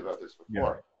 We've talked about this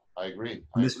before. Yeah. I agree.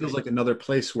 And this feels like another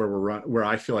place where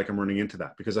I feel like I'm running into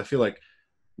that, because I feel like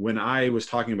when I was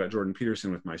talking about Jordan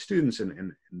Peterson with my students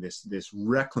and this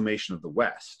reclamation of the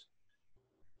West,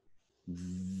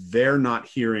 they're not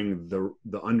hearing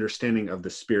the understanding of the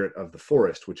spirit of the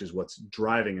forest, which is what's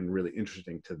driving and really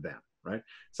interesting to them, right?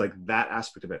 It's like that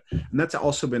aspect of it. And that's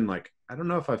also been like, I don't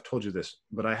know if I've told you this,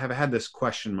 but I have had this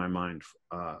question in my mind,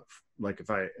 like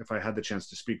if I had the chance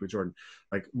to speak with Jordan,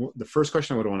 like the first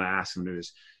question I would want to ask him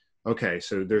is, okay,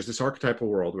 so there's this archetypal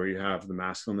world where you have the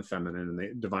masculine, the feminine, and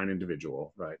the divine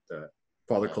individual, right? The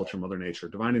father culture, mother nature,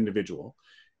 divine individual.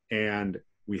 And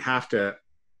we have to,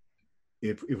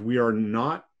 if we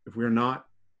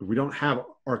don't have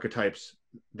archetypes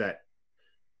that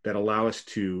allow us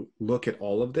to look at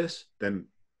all of this, then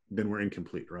we're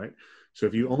incomplete, right? So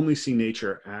if you only see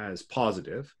nature as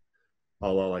positive, a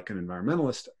la like an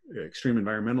environmentalist, extreme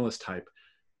environmentalist type,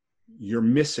 you're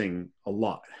missing a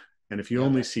lot. And if you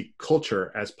only see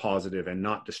culture as positive and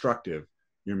not destructive,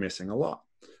 you're missing a lot.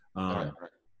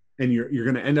 And you're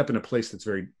going to end up in a place that's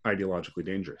very ideologically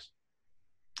dangerous.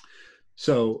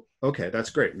 So, okay, that's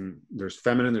great. And there's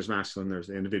feminine, there's masculine, there's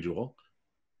the individual.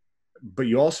 But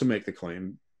you also make the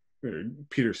claim,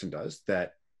 Peterson does,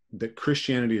 that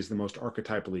Christianity is the most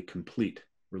archetypally complete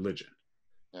religion.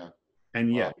 Yeah.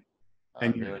 And yet,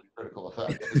 I'm very critical of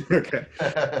that. Okay.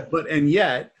 And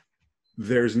yet,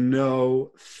 there's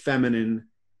no feminine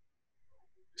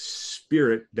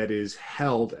spirit that is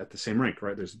held at the same rank,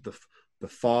 right? There's the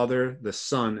Father, the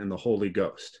Son, and the Holy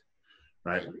Ghost,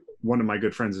 right? One of my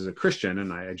good friends is a Christian,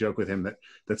 and I joke with him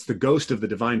that's the ghost of the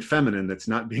divine feminine that's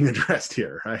not being addressed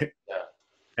here, right? Yeah.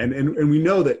 And we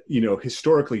know that,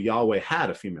 historically Yahweh had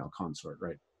a female consort,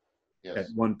 right? Yes. At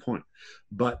one point.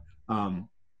 But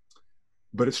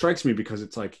it strikes me because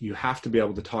it's like you have to be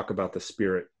able to talk about the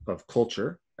spirit of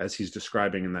culture, as he's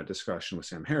describing in that discussion with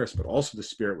Sam Harris, but also the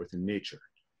spirit within nature.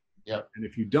 Yep. And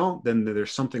if you don't, then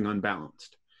there's something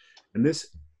unbalanced. And this,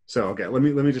 so okay, let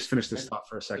me just finish this thought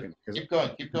for a second. Keep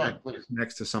going, please.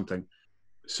 Next to something.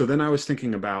 So then I was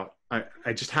thinking about,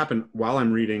 I just happened while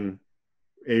I'm reading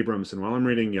Abrams and while I'm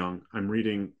reading Jung, I'm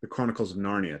reading the Chronicles of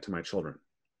Narnia to my children.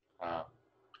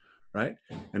 Right?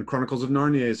 And Chronicles of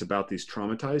Narnia is about these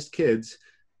traumatized kids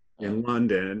in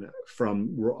London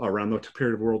from around the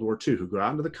period of World War II who go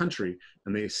out into the country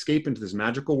and they escape into this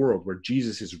magical world where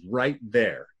Jesus is right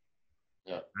there.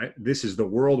 Yeah. Right? This is the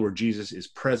world where Jesus is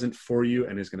present for you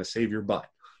and is going to save your butt.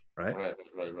 Right? Right.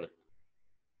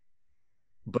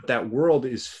 But that world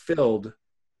is filled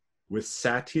with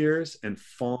satyrs and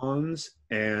fauns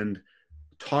and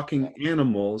talking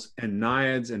animals and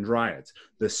naiads and dryads.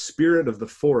 The spirit of the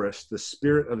forest, the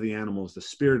spirit of the animals, the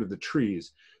spirit of the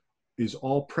trees is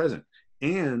all present.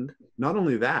 And not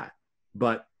only that,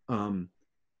 but the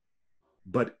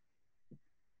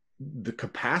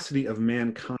capacity of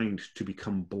mankind to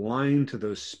become blind to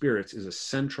those spirits is a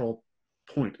central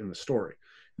point in the story.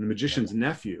 And the magician's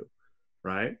nephew,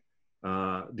 right,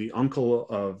 the uncle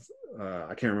of,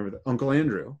 I can't remember, Uncle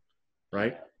Andrew,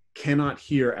 right, cannot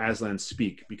hear Aslan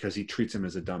speak because he treats him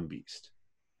as a dumb beast.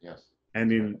 Yes.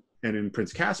 And in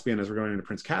Prince Caspian, as we're going into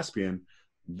Prince Caspian,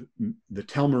 the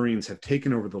Telmarines have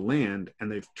taken over the land,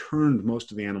 and they've turned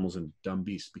most of the animals into dumb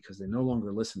beasts because they no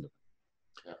longer listen to them.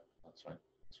 Yeah, that's right.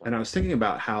 And I was thinking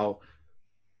about how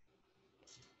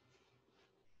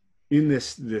in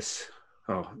this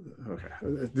oh, okay,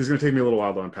 this is going to take me a little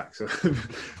while to unpack, so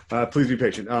please be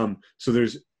patient. So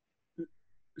there's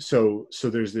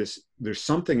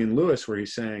something in Lewis where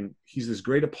he's saying he's this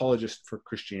great apologist for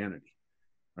Christianity,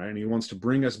 right? And he wants to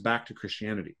bring us back to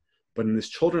Christianity. But in this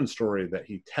children's story that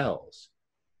he tells,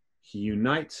 he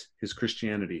unites his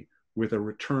Christianity with a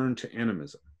return to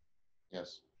animism.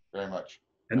 Yes, very much.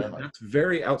 And that's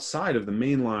very outside of the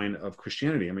main line of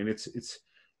Christianity. I mean, it's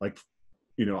like,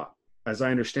 as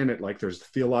I understand it, like there's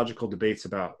theological debates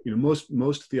about,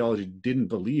 most theology didn't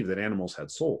believe that animals had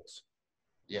souls.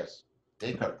 Yes,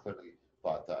 Descartes clearly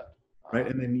thought that. Right,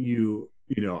 and then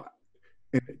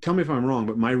and tell me if I'm wrong,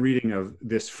 but my reading of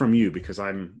this from you, because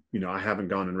I haven't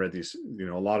gone and read these, a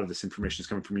lot of this information is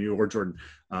coming from you or Jordan.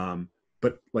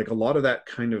 But like a lot of that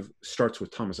kind of starts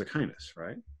with Thomas Aquinas,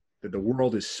 right? That the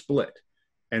world is split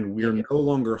and we're no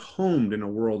longer homed in a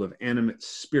world of animate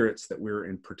spirits that we're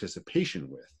in participation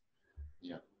with.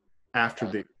 Yeah.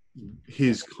 After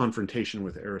his confrontation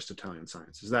with Aristotelian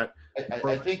science. Is that?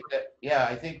 I think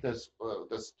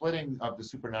the splitting of the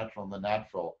supernatural and the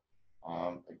natural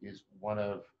is one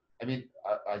of, I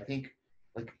think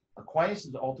like Aquinas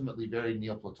is ultimately very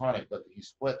Neoplatonic, but he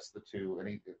splits the two, and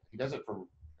he does it for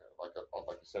like I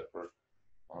said, for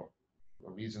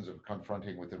reasons of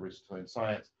confronting with Aristotelian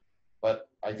science. But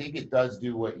I think it does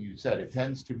do what you said. It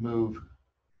tends to move.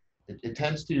 It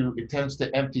tends to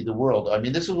empty the world. I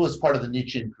mean, this was part of the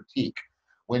Nietzschean critique.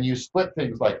 When you split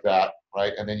things like that,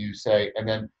 right, and then you say, and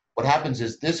then what happens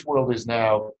is this world is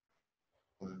now,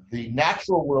 the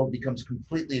natural world becomes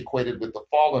completely equated with the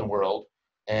fallen world,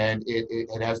 and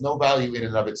it has no value in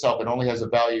and of itself. It only has a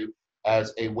value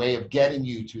as a way of getting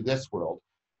you to this world.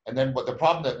 And then what the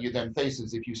problem that you then face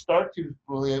is if you start to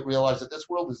really realize that this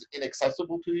world is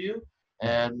inaccessible to you,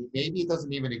 and maybe it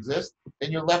doesn't even exist,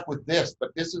 then you're left with this.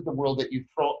 But this is the world that you've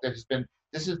thrown. This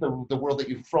is the world that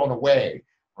you've thrown away,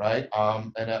 right?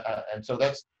 And so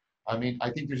that's. I mean, I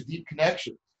think there's deep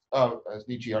connections, as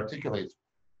Nietzsche articulates,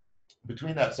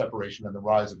 between that separation and the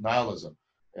rise of nihilism.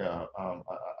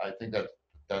 I think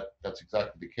that's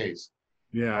exactly the case.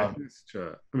 Yeah,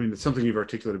 it's something you've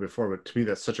articulated before, but to me,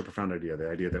 that's such a profound idea. The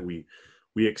idea that we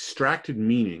extracted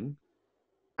meaning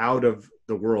out of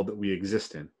the world that we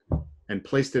exist in and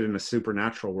placed it in a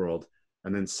supernatural world,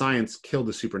 and then science killed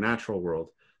the supernatural world.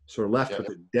 So we're left with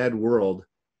a dead world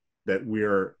that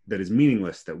is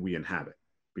meaningless, that we inhabit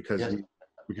because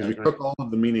we took all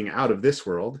of the meaning out of this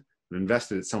world and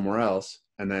invested it somewhere else,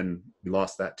 and then we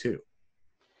lost that too.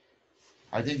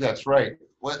 I think that's right.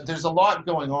 Well, there's a lot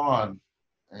going on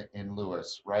in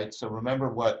Lewis, right? So remember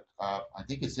what I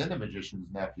think it's in The Magician's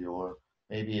Nephew, or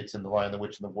maybe it's in The Lion, the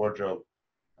Witch, and the Wardrobe.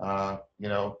 I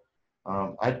don't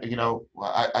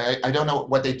know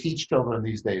what they teach children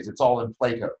these days. It's all in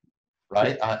Plato,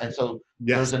 right? And so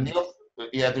there's a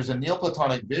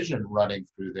Neoplatonic vision running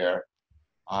through there.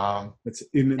 It's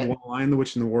in The Lion, the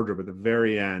Witch, and the Wardrobe. At the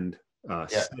very end,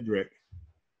 Cedric,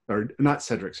 or not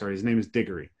Cedric, sorry, his name is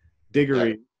Diggory.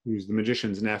 Diggory, who's the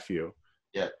magician's nephew,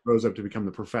 grows up to become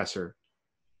the professor.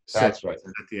 That's right.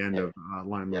 At the end of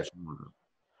Lion, Witch, and Wardrobe.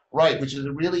 Right, which is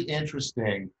a really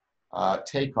interesting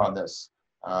take on this,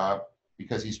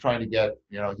 because he's trying to get,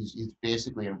 he's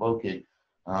basically invoking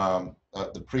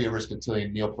the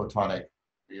pre-Aristotelian Neoplatonic,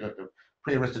 the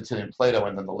pre-Aristotelian Plato,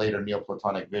 and then the later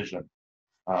Neoplatonic vision.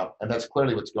 And that's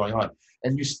clearly what's going on.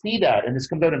 And you see that, and this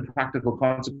comes out in practical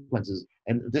consequences.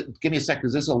 And give me a sec,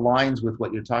 because this aligns with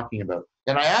what you're talking about.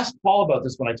 And I asked Paul about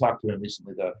this when I talked to him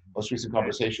recently, the most recent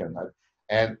conversation.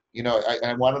 And,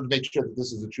 I wanted to make sure that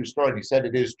this is a true story. And he said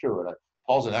it is true. And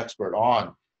Paul's an expert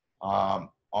on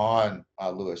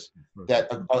Lewis. That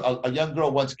a young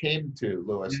girl once came to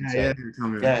Lewis and said,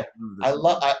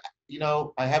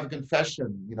 I have a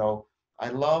confession, I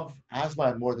love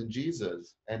Aslan more than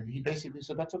Jesus. And he basically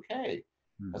said, that's okay.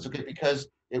 That's okay, because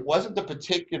it wasn't the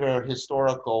particular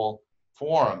historical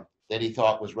form that he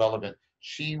thought was relevant.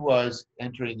 She was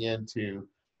entering into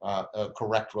a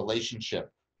correct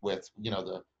relationship with, he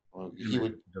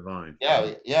would divine.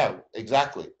 Yeah,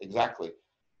 exactly.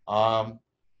 And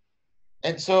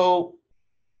so,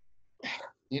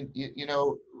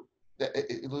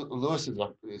 Lewis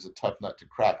is a tough nut to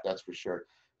crack, that's for sure.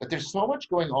 But there's so much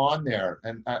going on there,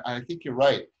 and I think you're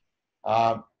right.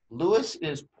 Lewis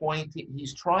is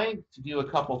he's trying to do a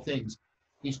couple things.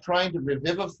 He's trying to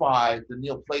revivify the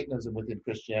Neoplatonism within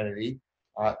Christianity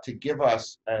to give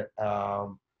us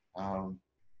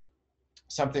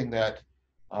something that,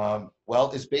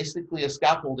 is basically a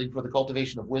scaffolding for the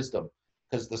cultivation of wisdom,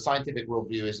 because the scientific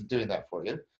worldview isn't doing that for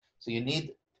you. So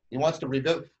he wants to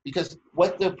rebuild, because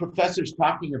what the professor's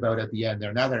talking about at the end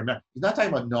there, now that I remember, he's not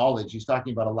talking about knowledge, he's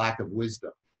talking about a lack of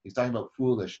wisdom. He's talking about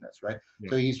foolishness, right? Yeah.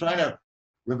 So he's trying to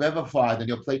revivify the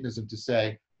Neoplatonism to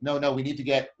say, no, we need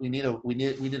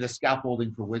a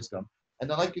scaffolding for wisdom. And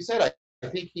then, like you said, I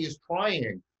think he is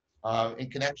trying, in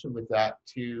connection with that,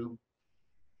 to,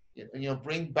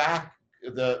 bring back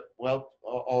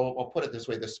I'll put it this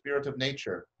way, the spirit of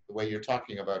nature, the way you're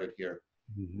talking about it here.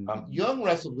 Mm-hmm. Jung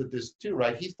wrestled with this too,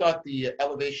 right? He thought the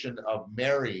elevation of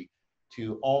Mary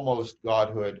to almost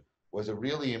godhood was a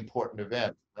really important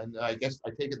event. And I guess I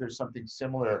take it there's something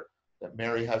similar, that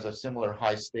Mary has a similar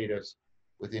high status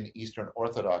within Eastern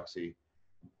Orthodoxy.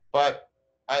 But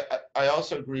I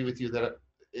also agree with you that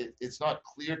it's not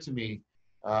clear to me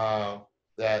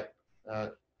that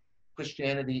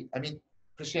Christianity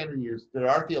is, there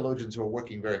are theologians who are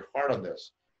working very hard on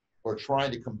this, who are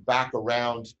trying to come back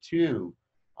around to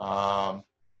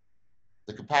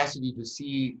the capacity to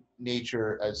see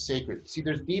nature as sacred. See,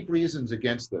 there's deep reasons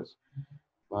against this,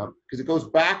 because it goes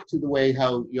back to the way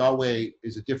how Yahweh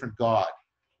is a different God.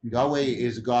 Yahweh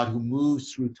is a God who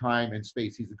moves through time and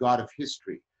space. He's a God of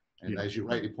history. And as you're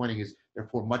rightly pointing, is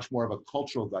therefore much more of a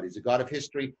cultural God. He's a God of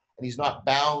history, and he's not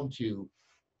bound to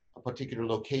a particular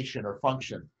location or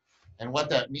function. And what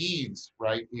that means,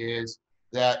 right, is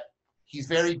that he's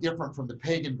very different from the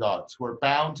pagan gods, who are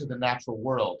bound to the natural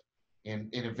world in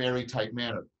a very tight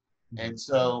manner. And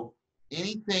so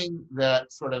anything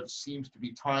that sort of seems to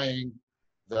be tying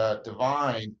the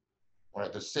divine or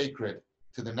the sacred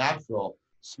to the natural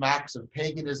smacks of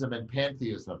paganism and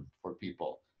pantheism for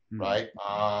people, right?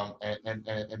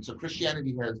 And so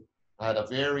Christianity has had a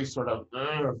very sort of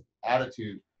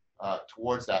attitude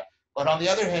towards that. But on the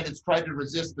other hand, it's tried to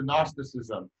resist the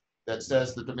Gnosticism that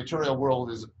says that the material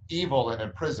world is evil and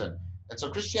imprisoned. And so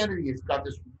Christianity has got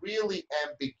this really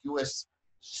ambiguous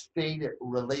stated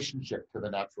relationship to the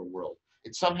natural world.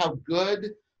 It's somehow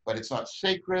good, but it's not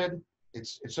sacred.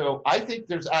 So I think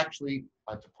there's actually,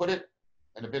 to put it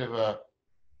in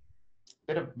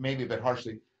maybe a bit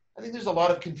harshly, I think there's a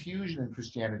lot of confusion in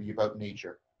Christianity about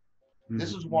nature. Mm-hmm.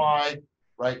 This is why,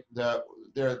 right, the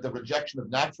rejection of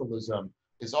naturalism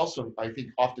is also, I think,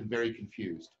 often very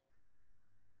confused.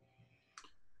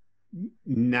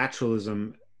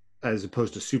 Naturalism as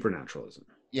opposed to supernaturalism.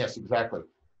 Yes, exactly.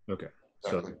 Okay.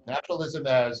 Exactly. So naturalism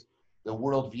as the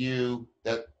worldview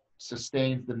that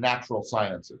sustains the natural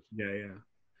sciences.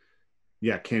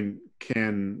 Yeah. Can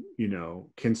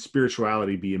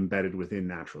spirituality be embedded within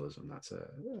naturalism?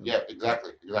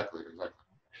 Exactly.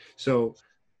 So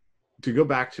to go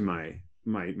back to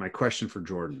my question for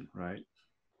Jordan, right?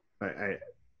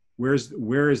 Where is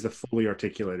the fully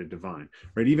articulated divine,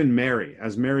 right? Even Mary,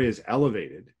 as Mary is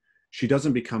elevated, she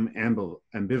doesn't become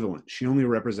ambivalent. She only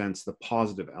represents the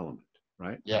positive element,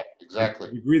 right? Yeah, exactly.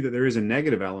 I agree that there is a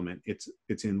negative element.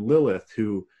 It's in Lilith,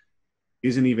 who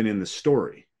isn't even in the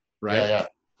story, right? Yeah,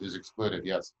 is excluded.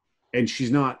 Yes. And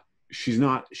she's not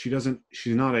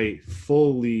a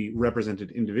fully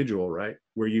represented individual, right?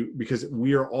 Because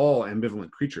we are all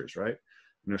ambivalent creatures, right?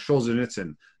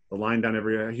 Solzhenitsyn, the line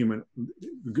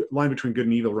between good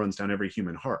and evil runs down every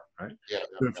human heart, right?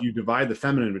 So if you divide the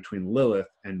feminine between Lilith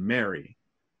and Mary,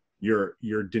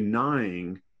 you're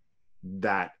denying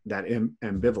that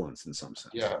ambivalence in some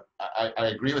sense. Yeah, I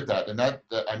agree with that. And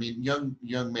Jung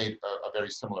made a very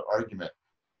similar argument.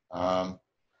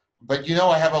 But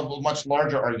I have a much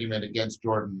larger argument against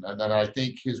Jordan, and that I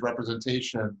think his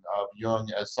representation of Jung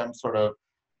as some sort of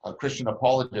Christian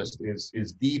apologist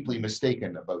is deeply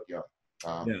mistaken about Jung.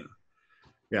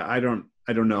 Yeah. I don't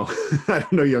know. I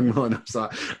don't know Jung well enough, so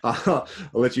I'll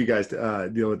let you guys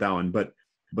deal with that one. But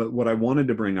what I wanted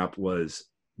to bring up was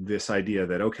this idea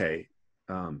that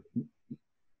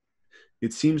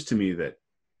it seems to me that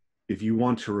if you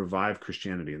want to revive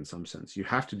Christianity in some sense, you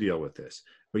have to deal with this.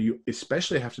 But you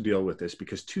especially have to deal with this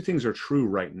because two things are true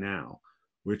right now,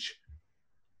 which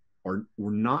were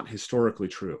not historically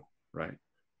true, right?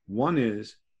 One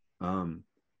is,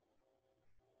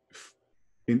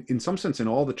 in some sense, in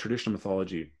all the traditional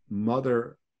mythology,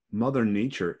 Mother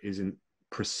Nature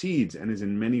precedes and is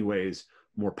in many ways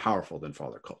more powerful than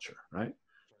Father Culture, right?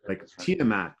 Like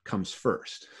Tiamat comes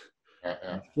first.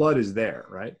 Flood is there,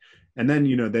 right? And then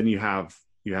you have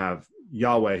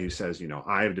Yahweh who says, you know,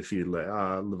 I have defeated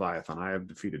Leviathan, I have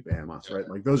defeated Behemoth, right?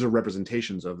 Like those are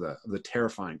representations of the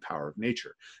terrifying power of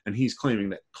nature. And he's claiming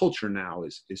that culture now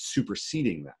is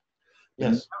superseding that.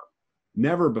 Yes.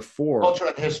 Never before. Culture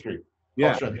and history.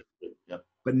 Yeah. Culture and history. Yeah.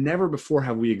 But never before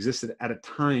have we existed at a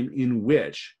time in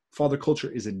which father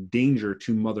culture is a danger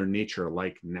to Mother Nature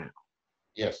like now.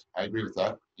 Yes, I agree with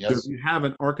that. Yes. So you have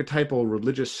an archetypal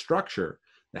religious structure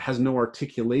that has no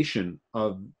articulation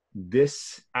of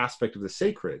this aspect of the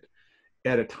sacred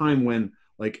at a time when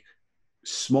like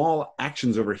small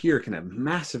actions over here can have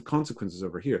massive consequences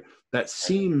over here. That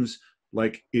seems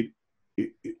like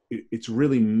it's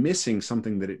really missing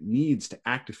something that it needs to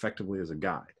act effectively as a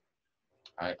guide.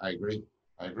 I agree.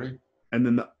 I agree. And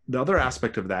then the other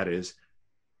aspect of that is,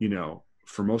 you know,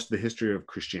 for most of the history of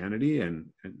Christianity and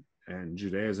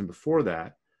Judaism before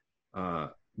that,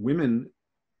 women,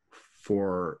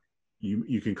 for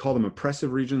you can call them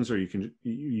oppressive regions, or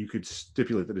you could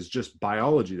stipulate that it's just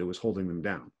biology that was holding them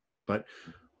down. But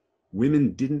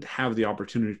women didn't have the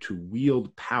opportunity to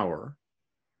wield power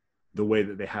the way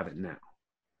that they have it now.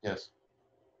 Yes.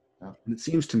 Yeah. And it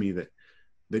seems to me that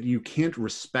you can't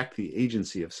respect the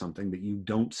agency of something that you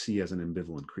don't see as an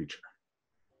ambivalent creature.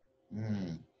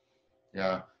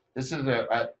 Yeah. This is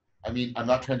I mean, I'm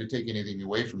not trying to take anything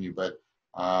away from you, but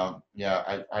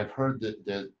yeah, I've heard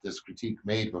this critique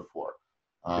made before,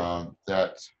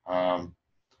 that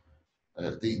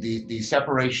the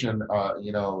separation,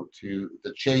 you know, to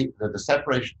the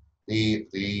separation,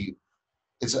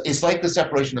 it's like the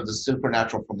separation of the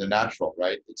supernatural from the natural,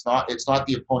 right? It's not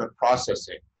the opponent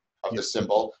processing of the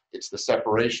symbol, it's the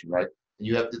separation, right? And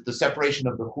you have the separation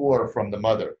of the whore from the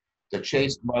mother, the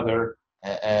chaste mother,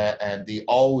 and the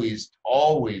always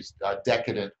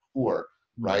decadent poor,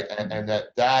 right? And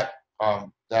that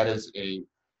is a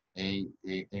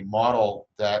model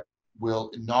that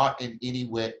will not in any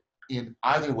way, in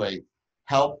either way,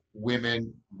 help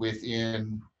women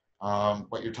within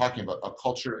what you're talking about, a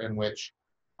culture in which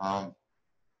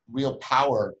real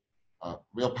power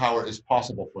is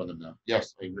possible for them now.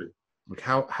 Yes, I agree. Like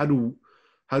how do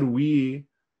we?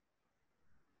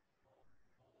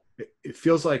 It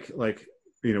feels like,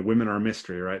 you know, women are a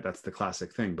mystery, right? That's the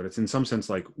classic thing. But it's in some sense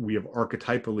like we have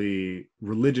archetypally,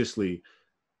 religiously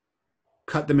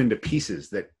cut them into pieces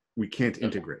that we can't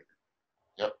integrate.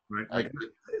 Yep. Right.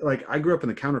 Like I grew up in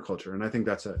the counterculture, and I think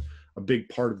that's a big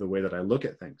part of the way that I look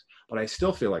at things. But I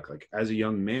still feel like as a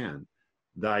young man,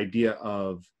 the idea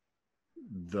of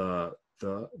the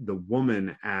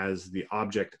woman as the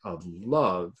object of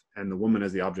love and the woman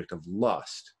as the object of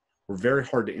lust were very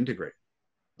hard to integrate.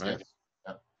 Right. Yes.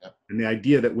 Yep. And the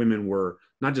idea that women were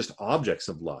not just objects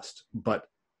of lust, but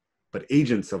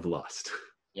agents of lust.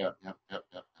 Yep.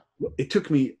 It took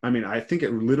me, I mean, I think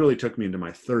it literally took me into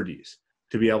my 30s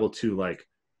to be able to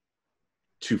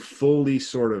to fully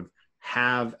sort of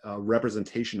have a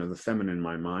representation of the feminine in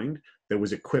my mind that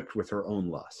was equipped with her own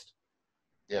lust.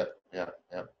 Yeah.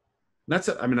 That's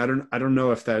it. I mean, I don't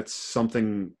know if that's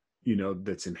something, you know,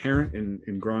 that's inherent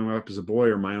in growing up as a boy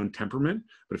or my own temperament,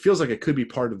 but it feels like it could be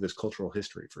part of this cultural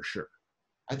history for sure.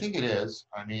 I think it is.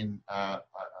 I mean,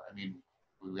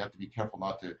 we have to be careful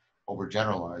not to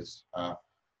overgeneralize,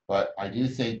 but I do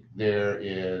think there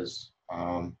is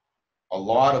a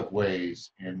lot of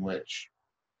ways in which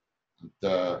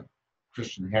the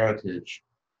Christian heritage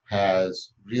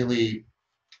has really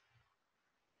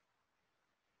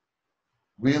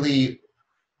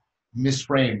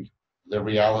misframed the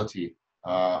reality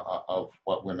of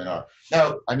what women are.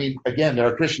 Now, I mean, again, there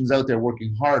are Christians out there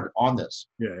working hard on this.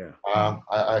 Yeah.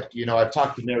 I've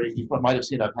talked to Mary. You might have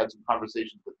seen I've had some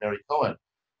conversations with Mary Cohen,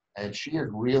 and she is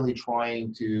really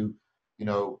trying to, you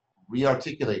know,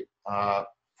 re-articulate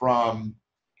from,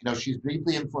 you know, she's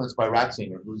deeply influenced by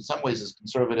Ratzinger, who in some ways is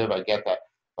conservative. I get that,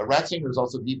 but Ratzinger is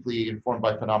also deeply informed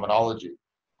by phenomenology,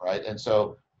 right? And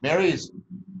so Mary's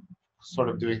sort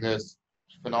of doing this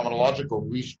phenomenological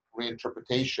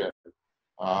reinterpretation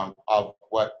of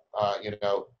what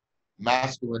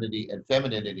masculinity and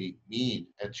femininity mean,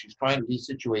 and she's trying to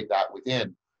resituate that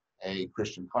within a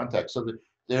Christian context. So that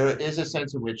there is a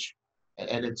sense in which,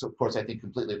 and it's of course I think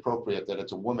completely appropriate that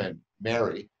it's a woman,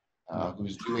 Mary,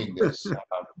 who's doing this,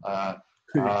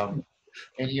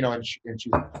 and you know, and she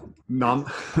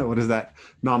what is that?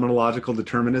 Nomenological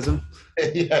determinism.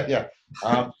 Yeah.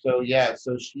 So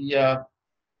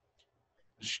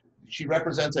she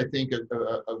represents, I think,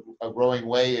 a growing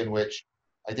way in which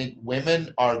I think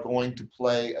women are going to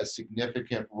play a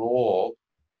significant role.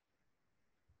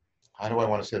 How do I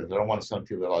want to say this? I don't want to sound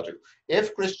teleological.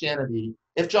 If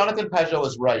Jonathan Pajot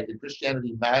is right, and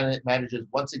Christianity manages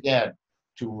once again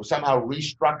to somehow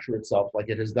restructure itself like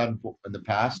it has done in the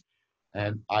past,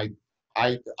 And I'm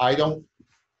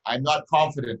not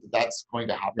confident that that's going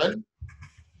to happen.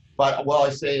 But what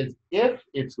I say is, if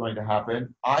it's going to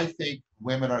happen, I think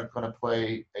women are going to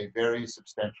play a very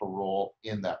substantial role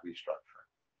in that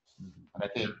restructuring. And I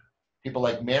think people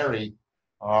like Mary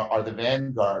are the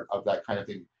vanguard of that kind of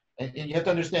thing. And you have to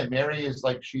understand, Mary is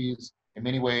like, she's in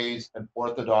many ways an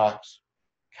Orthodox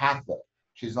Catholic.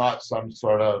 She's not some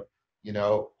sort of,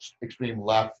 extreme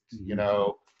left,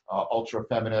 ultra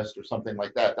feminist or something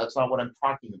like that. That's not what I'm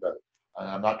talking about.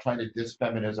 I'm not trying to diss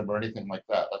feminism or anything like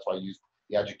that. That's why I use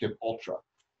the adjective ultra,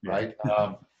 right?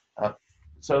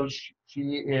 So she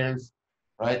is,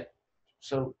 right?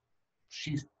 So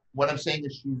what I'm saying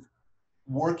is she's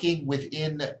working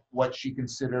within what she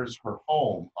considers her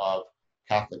home of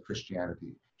Catholic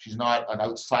Christianity. She's not an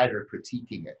outsider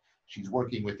critiquing it. She's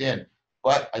working within.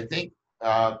 But I think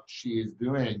she is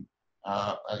doing,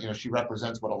 she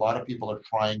represents what a lot of people are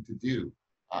trying to do.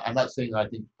 I'm not saying I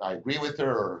think I agree with her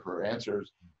or her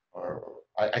answers, or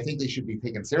I think they should be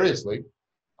taken seriously.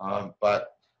 But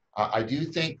I do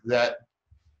think that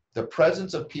the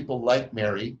presence of people like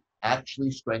Mary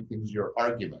actually strengthens your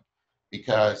argument,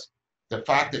 because the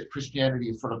fact that Christianity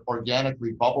is sort of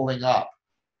organically bubbling up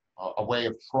a way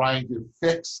of trying to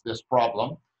fix this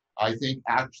problem, I think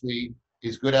actually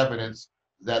is good evidence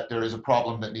that there is a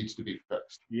problem that needs to be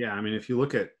fixed. Yeah, I mean, if you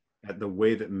look at the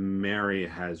way that Mary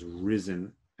has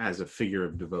risen as a figure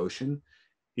of devotion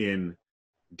in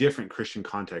different Christian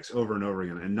contexts over and over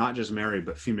again, and not just Mary,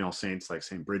 but female saints like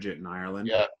Saint Bridget in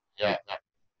Ireland. Yeah.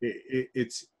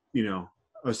 It's, I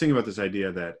was thinking about this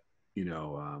idea that,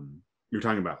 you're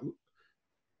talking about,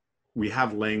 we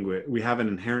have language, we have an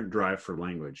inherent drive for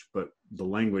language, but the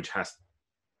language has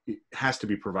to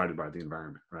be provided by the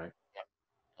environment, right?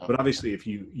 But obviously, if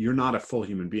you're not a full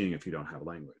human being if you don't have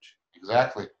language.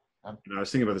 Exactly. And I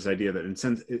was thinking about this idea that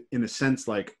in a sense,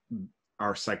 like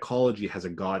our psychology has a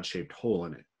God-shaped hole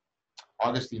in it.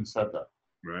 Augustine said that.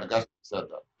 Right. Augustine said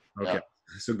that. Okay. Yeah.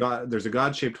 So there's a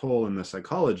God-shaped hole in the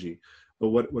psychology, but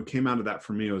what came out of that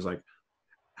for me was like,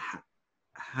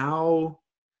 how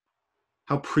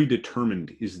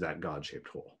predetermined is that God-shaped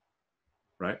hole,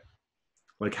 right?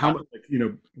 Like how much,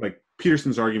 like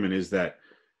Peterson's argument is that,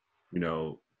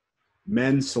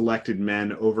 men selected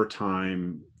men over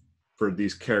time for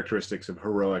these characteristics of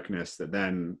heroicness that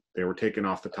then they were taken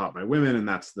off the top by women, and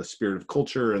that's the spirit of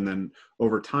culture. And then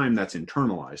over time, that's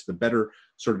internalized. The better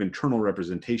sort of internal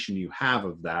representation you have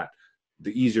of that,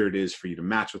 the easier it is for you to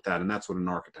match with that. And that's what an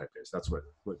archetype is. That's what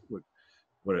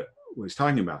he's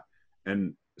talking about.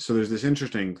 And so there's this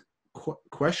interesting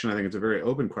question. I think it's a very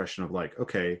open question of like,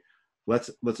 okay, let's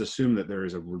assume that there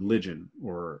is a religion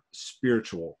or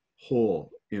spiritual hole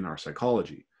in our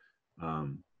psychology. I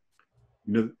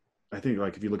think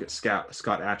like if you look at Scott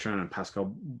Atran and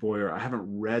Pascal Boyer, I haven't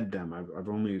read them. I've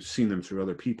only seen them through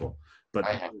other people. But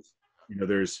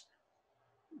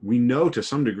we know to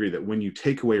some degree that when you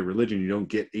take away religion, you don't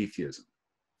get atheism,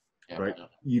 right?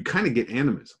 You kind of get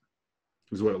animism,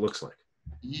 is what it looks like.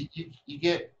 You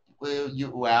get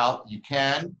you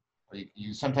can.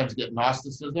 You sometimes get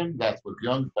Gnosticism. That's what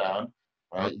Jung found,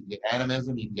 right? You get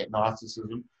animism. You can get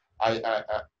Gnosticism. I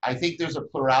think there's a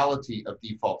plurality of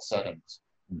default settings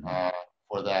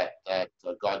for that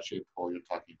God-shaped hole you're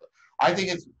talking about. I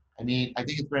think it's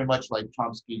very much like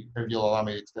Chomsky, if you'll allow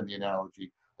me to extend the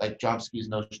analogy, like Chomsky's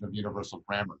notion of universal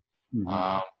grammar.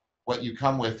 What you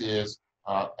come with is,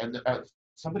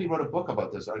 somebody wrote a book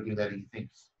about this, arguing that he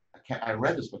thinks, I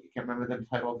read this book, I can't remember the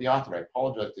title of the author, I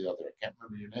apologize to the author, I can't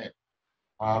remember your name.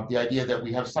 The idea that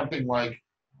we have something like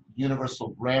universal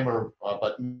grammar,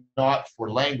 but not for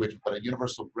language, but a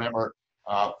universal grammar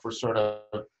for sort of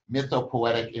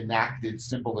mythopoetic enacted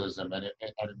symbolism and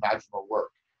imaginal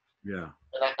work. Yeah.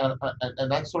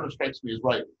 And that sort of strikes me as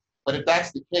right. But if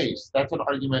that's the case, that's an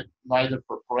argument neither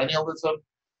for perennialism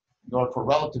nor for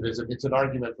relativism. It's an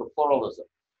argument for pluralism,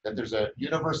 that there's a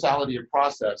universality of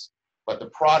process, but the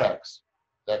products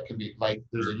that can be, like,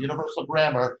 there's a universal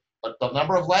grammar, but the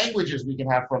number of languages we can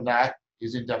have from that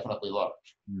is indefinitely large.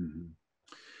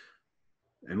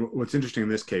 And what's interesting in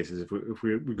this case is if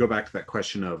we go back to that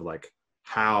question of like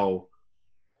how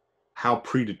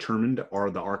predetermined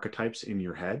are the archetypes in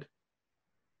your head,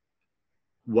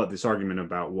 what this argument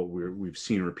about what we've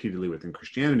seen repeatedly within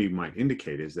Christianity might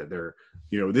indicate is that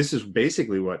this is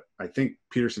basically what I think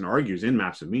Peterson argues in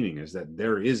Maps of Meaning, is that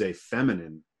there is a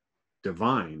feminine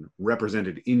divine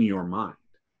represented in your mind.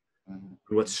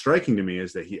 What's striking to me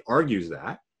is that he argues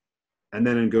that, and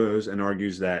then it goes and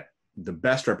argues that the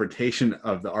best representation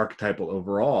of the archetypal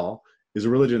overall is a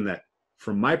religion that,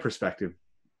 from my perspective,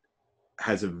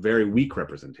 has a very weak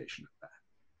representation of that.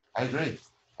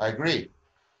 I agree.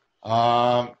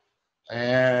 And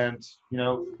and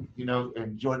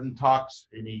Jordan talks,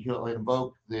 and he'll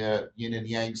invoke the yin and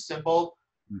yang symbol,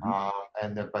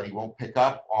 but he won't pick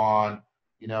up on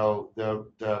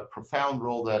the profound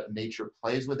role that nature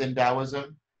plays within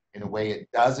Taoism in a way it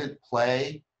doesn't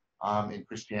play in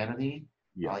Christianity.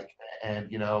 Yeah. I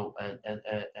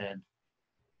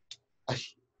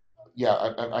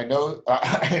know.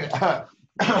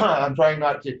 I'm trying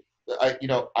not to.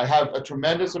 I have a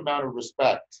tremendous amount of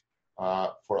respect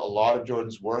for a lot of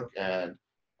Jordan's work, and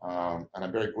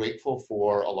I'm very grateful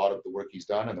for a lot of the work he's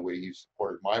done and the way he's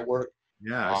supported my work.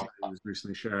 Yeah, I was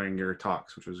recently sharing your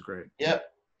talks, which was great. Yeah,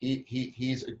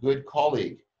 he's a good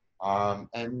colleague,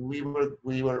 and we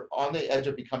were on the edge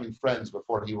of becoming friends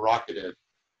before he rocketed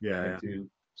into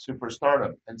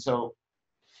superstardom, and so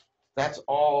that's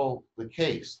all the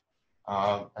case.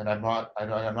 And I'm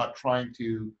not trying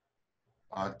to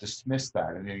dismiss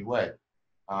that in any way.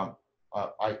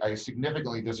 I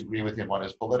significantly disagree with him on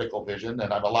his political vision,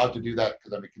 and I'm allowed to do that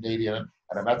because I'm a Canadian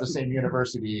and I'm at the same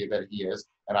university that he is,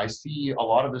 and I see a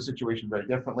lot of the situation very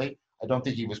differently. I don't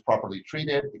think he was properly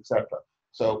treated, etc.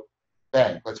 So,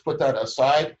 bang, let's put that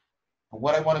aside. But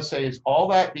what I want to say is, all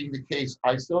that being the case,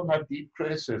 I still have deep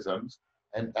criticisms,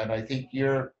 and I think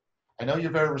I know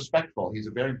you're very respectful. He's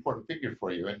a very important figure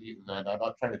for you, and I'm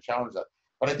not trying to challenge that.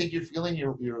 But I think you're feeling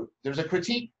there's a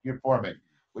critique you're forming,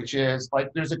 which is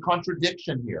like there's a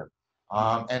contradiction here.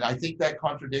 And I think that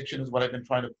contradiction is what I've been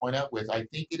trying to point out with. I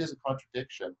think it is a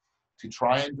contradiction to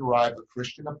try and derive a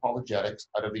Christian apologetics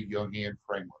out of a Jungian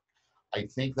framework. I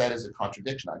think that is a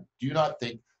contradiction. I do not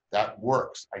think that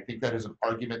works. I think that is an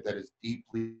argument that is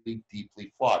deeply,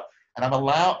 deeply flawed. And I'm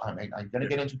going to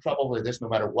get into trouble with this no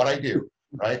matter what I do,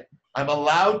 right? I'm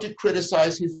allowed to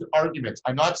criticize his arguments.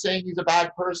 I'm not saying he's a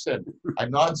bad person.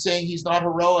 I'm not saying he's not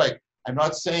heroic. I'm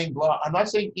not saying blah. I'm not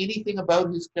saying anything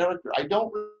about his character. I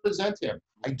don't resent him.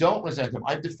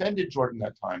 I've defended Jordan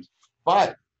at times.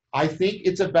 But I think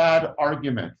it's a bad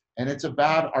argument. And it's a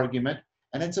bad argument.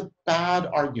 And it's a bad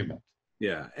argument.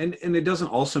 Yeah, and it doesn't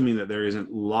also mean that there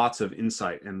isn't lots of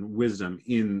insight and wisdom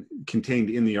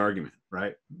contained in the argument,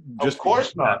 right? Of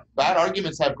course not. Bad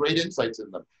arguments have great insights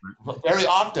in them, very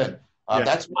often.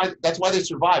 That's why they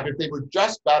survive. If they were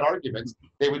just bad arguments,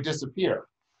 they would disappear.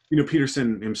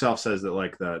 Peterson himself says that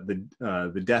like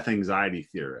the death anxiety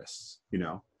theorists,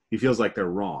 he feels like they're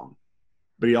wrong,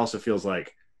 but he also feels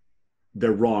like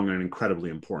they're wrong in an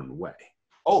incredibly important way.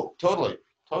 Oh, totally.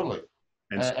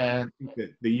 And so I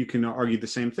think that you can argue the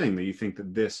same thing, that you think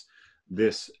that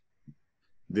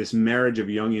this marriage of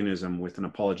Jungianism with an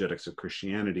apologetics of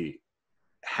Christianity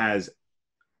has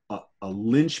a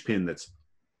linchpin that's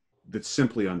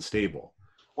simply unstable.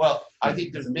 Well, I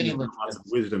think there's many linchpins.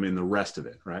 Wisdom in the rest of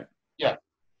it, right? Yeah.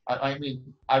 I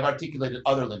mean, I've articulated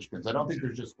other linchpins. I don't think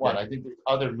there's just one. I think there's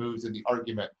other moves in the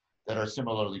argument that are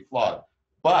similarly flawed.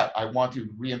 But I want to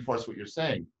reinforce what you're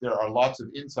saying. There are lots of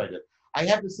insight. I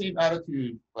have the same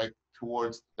attitude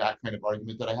towards that kind of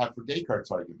argument that I have for Descartes'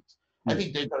 arguments. I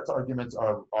think Descartes' arguments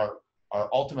are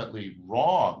ultimately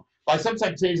wrong. I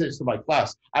sometimes say this to my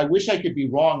class. I wish I could be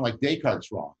wrong like Descartes'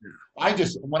 wrong.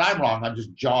 When I'm wrong, I'm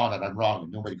just John and I'm wrong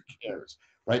and nobody cares,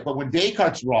 right? But when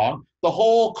Descartes' wrong, the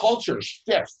whole culture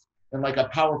shifts in like a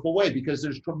powerful way because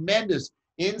there's tremendous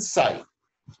insight.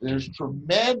 There's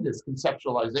tremendous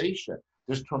conceptualization.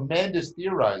 There's tremendous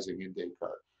theorizing in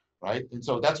Descartes. Right? And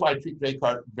so that's why I treat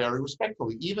Descartes very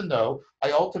respectfully, even though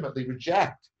I ultimately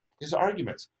reject his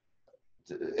arguments.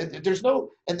 There's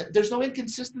no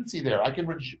inconsistency there. I can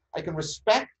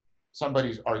respect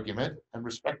somebody's argument and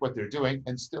respect what they're doing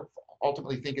and still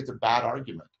ultimately think it's a bad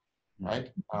argument.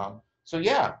 Right? So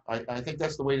yeah, I think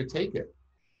that's the way to take it.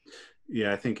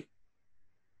 Yeah, I think,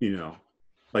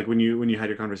 like when you had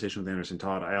your conversation with Anderson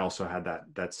Todd, I also had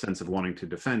that sense of wanting to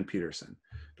defend Peterson,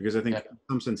 because I think in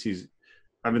some sense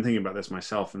I've been thinking about this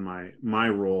myself in my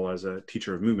role as a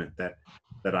teacher of movement, that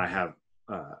I have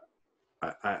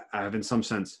I have in some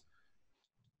sense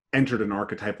entered an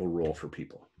archetypal role for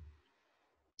people.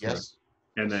 Yes.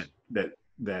 Right? And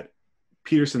that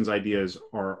Peterson's ideas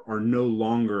are no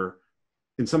longer,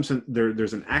 in some sense,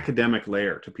 there's an academic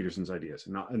layer to Peterson's ideas,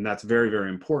 and that's very, very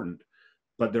important.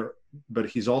 But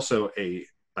he's also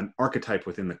an archetype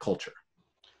within the culture.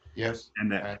 Yes.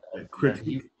 And that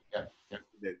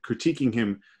critiquing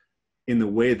him in the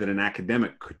way that an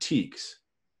academic critiques,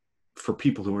 for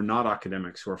people who are not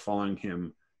academics, who are following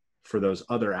him for those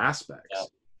other aspects,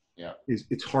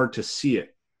 it's hard to see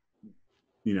it.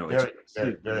 Very.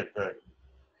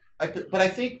 But I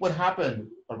think what happened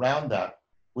around that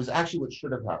was actually what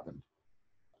should have happened.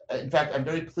 In fact, I'm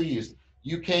very pleased.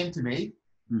 You came to me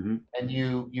and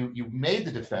you made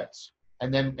the defense,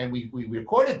 and we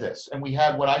recorded this, and we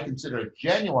had what I consider a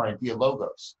genuine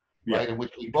dialogos, right? In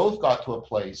which we both got to a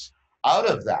place out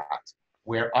of that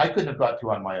where I couldn't have got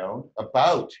to on my own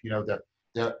about,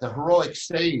 the heroic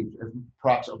stage of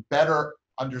perhaps a better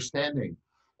understanding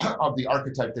of the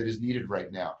archetype that is needed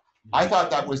right now. I thought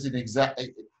that was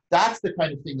that's the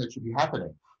kind of thing that should be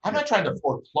happening. I'm not trying to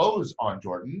foreclose on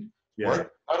Jordan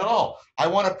work at all. I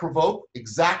want to provoke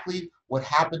exactly what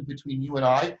happened between you and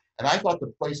I thought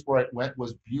the place where it went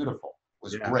was beautiful,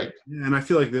 was great. Yeah, and I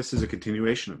feel like this is a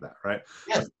continuation of that, right?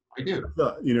 Yes, I do.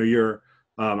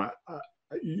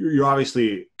 You're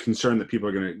obviously concerned that people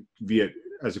are going to view it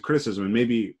as a criticism, and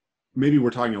maybe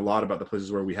we're talking a lot about the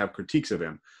places where we have critiques of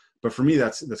him. But for me,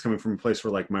 that's coming from a place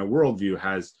where like my worldview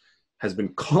has been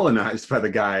colonized by the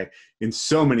guy in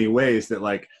so many ways that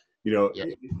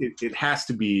it has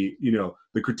to be,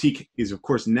 the critique is of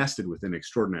course nested within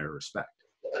extraordinary respect.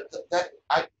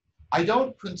 I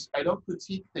don't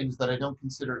critique things that I don't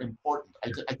consider important.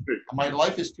 My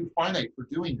life is too finite for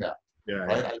doing that.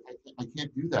 Right? I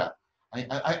can't do that.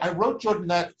 I wrote Jordan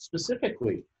that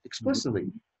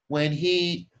explicitly, when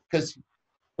because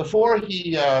before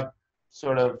he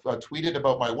sort of tweeted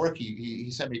about my work,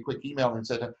 he sent me a quick email and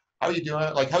said, "How are you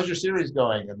doing? Like, how's your series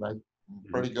going?" And I,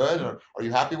 "Pretty good. Are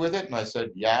you happy with it?" And I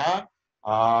said, "Yeah."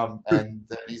 And then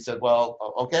he said, "Well,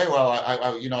 okay. Well,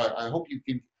 I hope you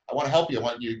can. I want to help you. I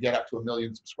want you to get up to 1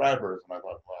 million subscribers." And I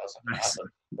thought, well, that's not going to happen.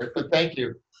 But thank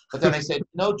you. But then I said,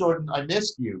 "No, Jordan, I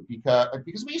missed you because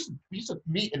we used to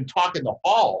meet and talk in the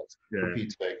halls, for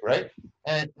Pete's sake, right?"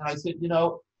 And I said,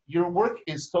 your work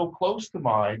is so close to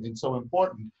mine and so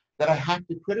important that I have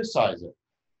to criticize it,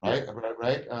 right?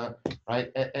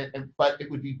 But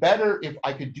it would be better if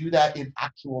I could do that in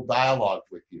actual dialogue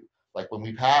with you, like when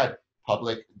we've had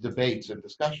public debates and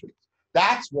discussions.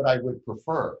 That's what I would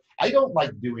prefer. I don't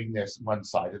like doing this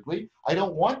one-sidedly. I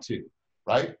don't want to,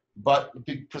 right? But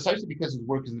precisely because his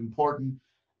work is important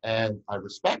and I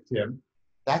respect him,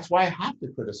 that's why I have to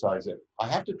criticize it. I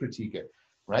have to critique it,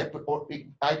 right?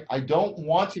 I don't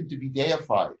want him to be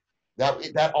deified.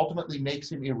 That ultimately makes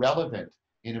him irrelevant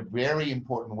in a very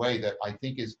important way that I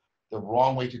think is the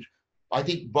wrong way to. I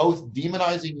think both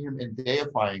demonizing him and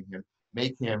deifying him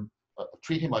make him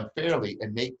treat him unfairly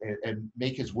and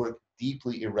make his work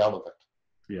deeply irrelevant.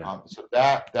 So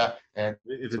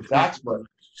that's what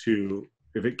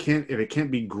if it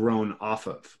can't be grown off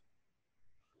of,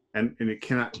 and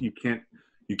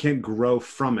you can't grow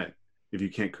from it if you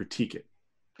can't critique it.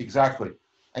 Exactly.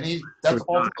 And that's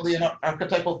ultimately an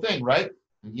archetypal thing, right?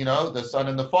 The son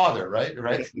and the father, right?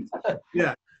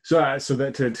 Yeah. So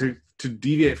that to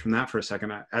deviate from that for a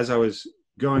second, as I was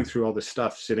going through all this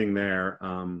stuff, sitting there,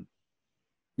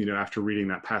 after reading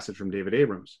that passage from David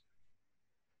Abrams,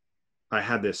 I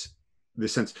had this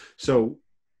sense. So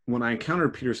when I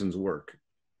encountered Peterson's work,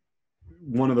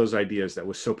 one of those ideas that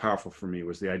was so powerful for me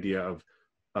was the idea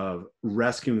of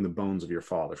rescuing the bones of your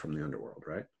father from the underworld,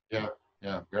 right?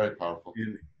 Yeah, very powerful.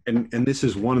 And this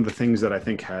is one of the things that I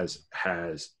think has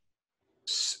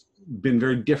been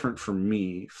very different for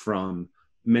me from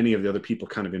many of the other people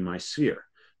kind of in my sphere,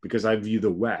 because I view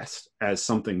the West as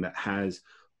something that has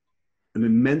an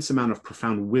immense amount of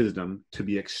profound wisdom to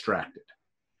be extracted.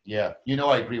 Yeah,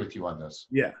 I agree with you on this.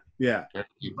 Yeah.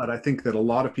 But I think that a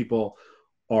lot of people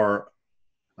are,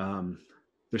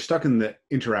 they're stuck in the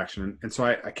interaction. And so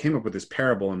I came up with this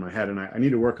parable in my head, and I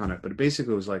need to work on it. But it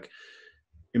basically was like,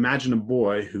 imagine a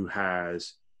boy who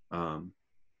has a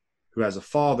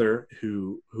father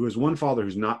who has one father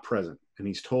who's not present, and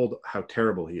he's told how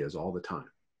terrible he is all the time,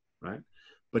 right?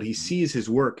 But he sees his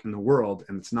work in the world,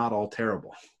 and it's not all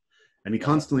terrible. And he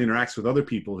constantly interacts with other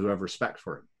people who have respect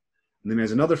for him. And then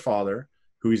there's another father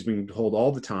who he's being told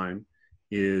all the time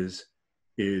is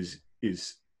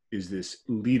this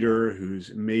leader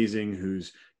who's amazing,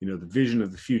 who's, the vision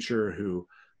of the future, who,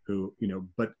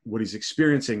 but what he's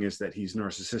experiencing is that he's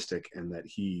narcissistic and that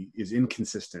he is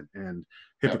inconsistent and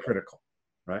hypocritical,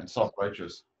 right? And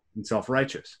self-righteous.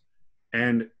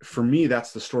 And for me,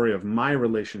 that's the story of my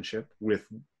relationship with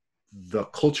the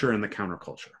culture and the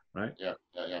counterculture, right? Yeah.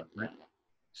 Right?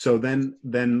 So then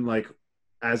like,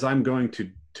 as I'm going to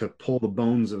pull the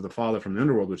bones of the father from the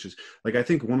underworld, which is like, I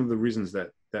think one of the reasons that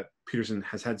Peterson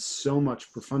has had so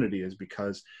much profundity is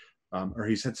because, or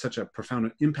he's had such a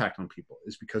profound impact on people,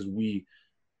 is because we,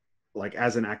 like,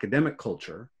 as an academic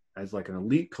culture, as like an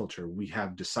elite culture, we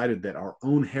have decided that our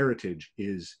own heritage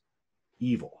is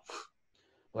evil.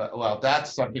 Well,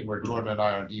 that's something where Jordan and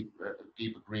I are in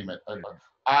deep agreement.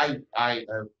 I've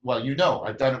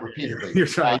done it repeatedly. You're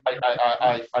right.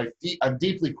 I'm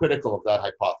deeply critical of that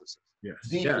hypothesis. Yes.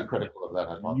 Deeply critical of that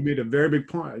hypothesis. You made a very big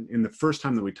point in the first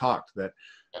time that we talked that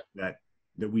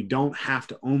we don't have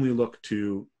to only look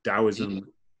to Taoism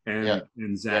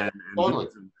and Zen and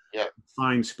Buddhism.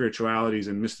 Find spiritualities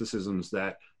and mysticisms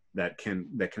that can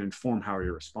inform how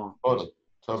you respond.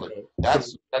 Totally.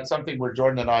 That's something where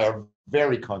Jordan and I are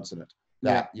very consonant.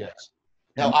 Yes.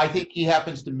 Now I think he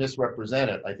happens to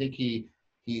misrepresent it. I think he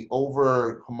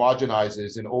over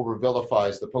homogenizes and over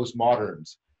vilifies the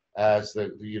postmoderns as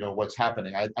what's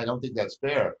happening. I don't think that's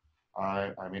fair.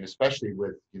 I mean, especially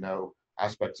with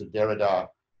aspects of Derrida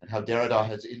and how Derrida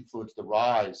has influenced the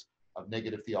rise of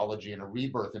negative theology and a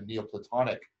rebirth in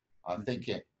Neoplatonic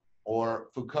thinking, or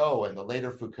Foucault and the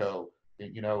later Foucault,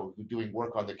 doing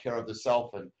work on the care of the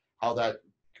self and how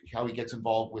he gets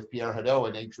involved with Pierre Hadot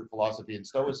and ancient philosophy and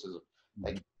Stoicism.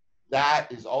 Like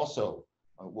that is also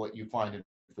what you find in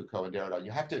Foucault and Derrida.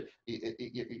 You have to.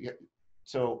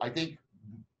 So I think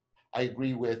I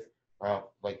agree with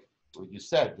like what you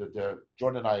said.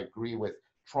 Jordan and I agree with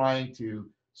trying to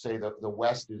say that the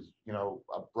West is a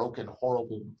broken,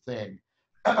 horrible thing.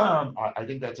 I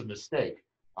think that's a mistake.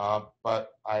 But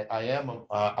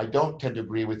I don't tend to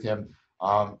agree with him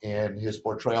in his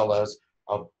portrayal of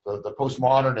the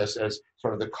postmodernists as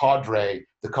sort of the cadre,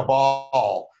 the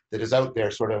cabal that is out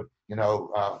there sort of,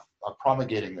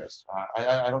 promulgating this.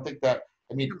 I don't think that,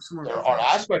 I mean, there are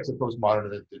aspects of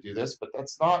postmodernism that do this, but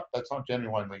that's not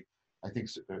genuinely, I think,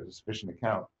 a sufficient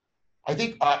account. I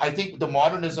think the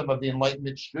modernism of the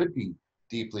Enlightenment should be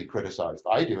deeply criticized.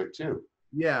 I do it too.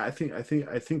 Yeah, I think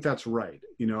that's right.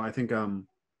 I think, are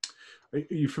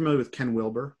you familiar with Ken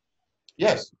Wilber?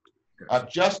 Yes, I'm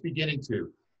just beginning to.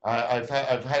 I've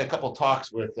had a couple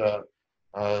talks with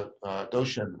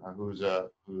Doshin, who's a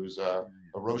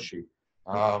Roshi,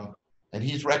 and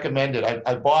he's recommended.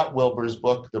 I bought Wilber's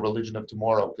book, The Religion of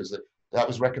Tomorrow, because that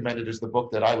was recommended as the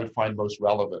book that I would find most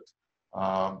relevant.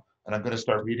 And I'm going to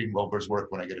start reading Wilber's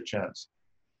work when I get a chance.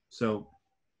 So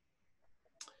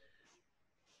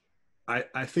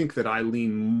I think that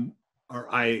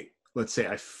let's say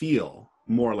I feel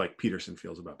more like Peterson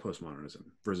feels about postmodernism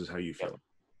versus how you feel.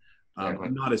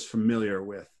 I'm not as familiar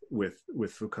with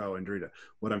Foucault and Derrida.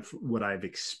 What I've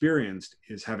experienced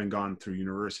is having gone through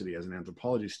university as an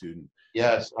anthropology student.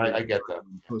 Yes, I get that.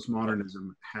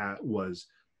 Postmodernism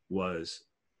was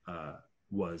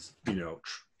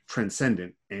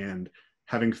transcendent, and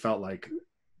having felt like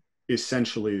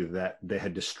essentially that they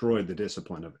had destroyed the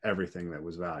discipline of everything that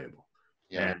was valuable.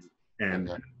 Yeah. And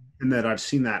that I've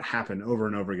seen that happen over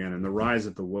and over again in the rise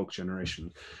of the woke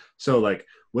generation. So like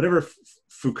whatever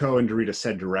Foucault and Derrida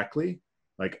said directly,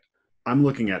 like I'm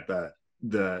looking at the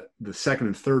second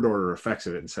and third order effects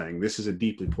of it and saying, this is a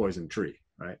deeply poisoned tree,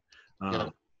 right?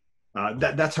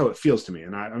 That's how it feels to me.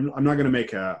 And I'm not going to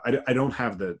make I don't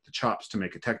have the chops to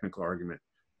make a technical argument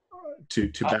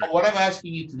to back. What I'm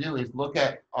asking you to do is look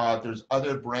at, there's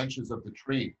other branches of the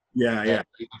tree. Yeah. You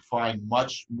can find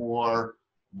much more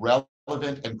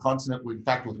relevant and consonant, in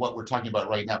fact, with what we're talking about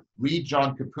right now. Read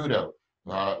John Caputo.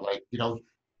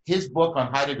 His book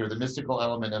on Heidegger, The Mystical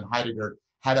Element in Heidegger,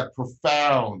 had a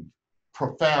profound,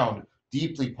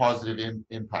 deeply positive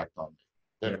impact on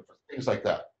me. Things like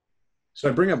that. So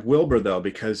I bring up Wilber though,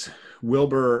 because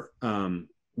Wilber's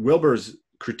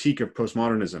critique of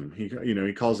postmodernism,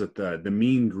 he calls it the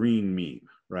mean green meme,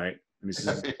 right? And he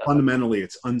says fundamentally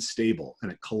it's unstable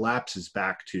and it collapses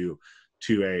back to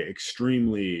a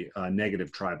extremely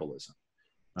negative tribalism.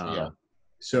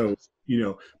 So,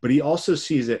 but he also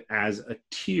sees it as a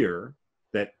tier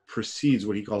that precedes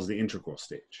what he calls the integral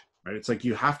stage, right? It's like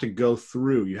you have to go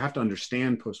through, you have to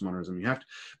understand postmodernism.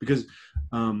 Because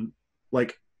I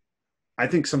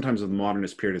think sometimes the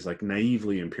modernist period is like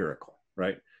naively empirical,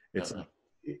 right? It's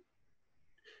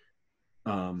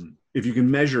if you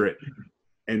can measure it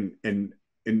and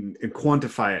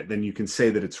quantify it, then you can say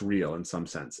that it's real in some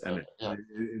sense. And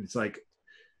it's like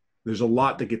there's a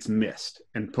lot that gets missed.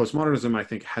 And postmodernism, I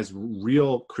think, has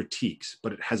real critiques,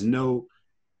 but it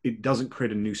doesn't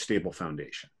create a new stable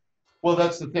foundation. Well,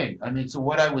 that's the thing. I mean, so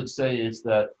what I would say is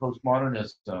that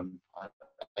postmodernism,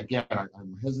 again,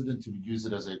 I'm hesitant to use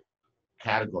it as a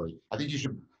category. I think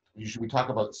we talk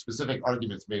about specific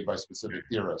arguments made by specific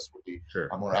theorists would be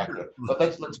more accurate.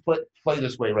 But let's play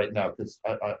this way right now, because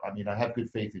I have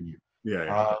good faith in you.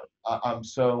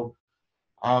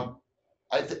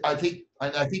 I think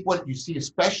what you see,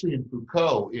 especially in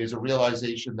Foucault, is a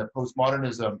realization that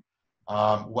postmodernism,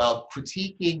 while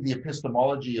critiquing the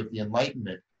epistemology of the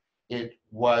Enlightenment, it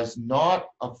was not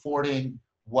affording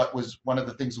what was one of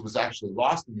the things that was actually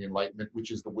lost in the Enlightenment, which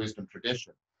is the wisdom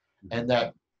tradition, and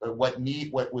that what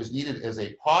was needed is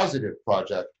a positive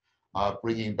project,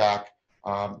 bringing back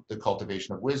the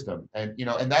cultivation of wisdom, and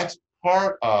that's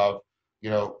part of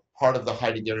part of the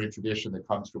Heideggerian tradition that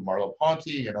comes from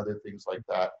Merleau-Ponty and other things like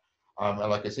that. And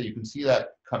like I say, you can see that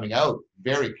coming out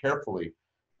very carefully,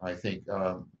 I think,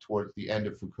 towards the end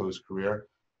of Foucault's career.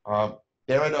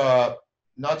 There at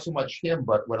not so much him,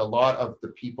 but what a lot of the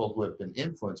people who have been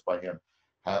influenced by him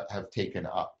have taken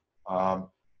up.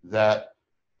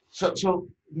 So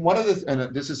one of the,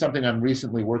 and this is something I'm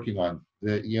recently working on,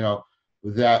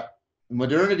 that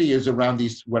modernity is around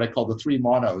these, what I call the three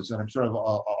monos, and I'm sort of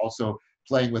also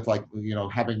playing with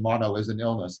having mono as an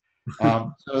illness.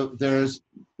 So there's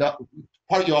the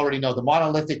part you already know, the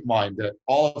monolithic mind, that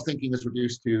all of thinking is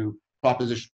reduced to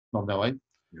propositional knowing.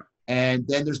 Yeah. And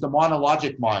then there's the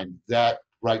monologic mind, that,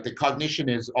 right, the cognition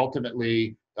is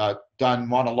ultimately done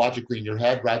monologically in your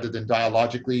head rather than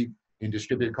dialogically in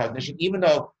distributed cognition, even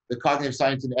though the cognitive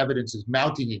science and evidence is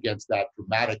mounting against that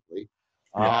dramatically.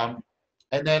 Yeah.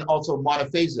 And then also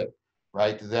monophasic,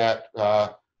 right, that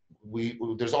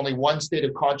there's only one state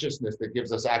of consciousness that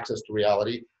gives us access to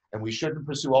reality, and we shouldn't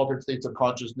pursue altered states of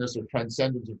consciousness or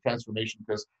transcendence or transformation,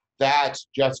 because that's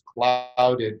just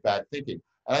clouded bad thinking.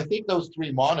 And I think those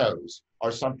three monos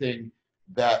are something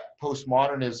that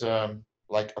postmodernism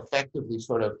effectively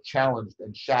sort of challenged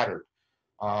and shattered.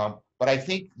 But I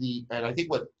think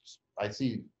what I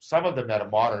see some of the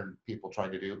meta-modern people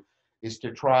trying to do is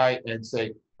to try and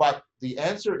say, but the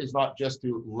answer is not just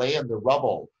to lay in the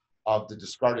rubble of the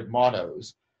discarded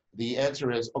monos. The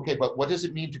answer is, okay, but what does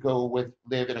it mean to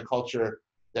live in a culture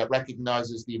that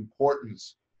recognizes the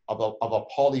importance of a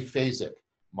polyphasic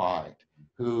mind,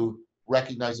 who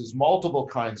recognizes multiple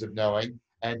kinds of knowing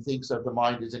and thinks of the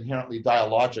mind as inherently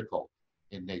dialogical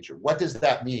in nature? What does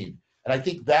that mean? And I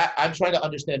think that I'm trying to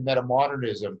understand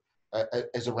metamodernism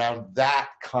as around that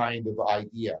kind of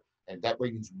idea. And that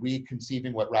way means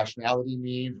reconceiving what rationality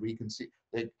means,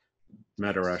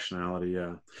 Meta-rationality,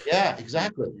 yeah. Yeah,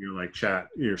 exactly.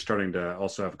 You're starting to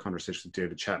also have a conversation with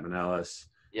David Chapman Ellis.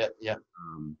 Yeah.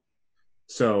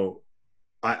 So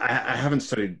I haven't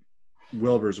studied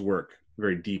Wilber's work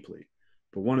very deeply,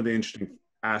 but one of the interesting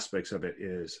aspects of it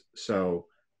is, so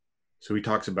he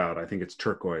talks about, I think it's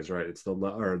turquoise, right? It's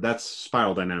that's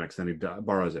spiral dynamics. Then he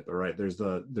borrows it, but right, there's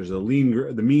the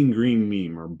mean green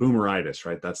meme, or boomeritis,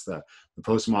 right? That's the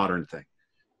postmodern thing.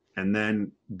 And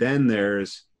then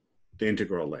there's the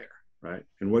integral layer, right?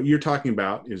 And what you're talking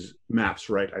about is maps,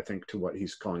 right, I think, to what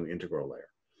he's calling the integral layer.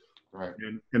 Right.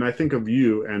 And I think of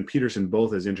you and Peterson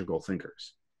both as integral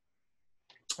thinkers.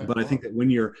 But I think that when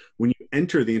you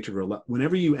enter the integral,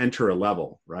 whenever you enter a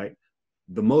level, right,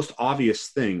 the most obvious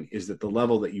thing is that the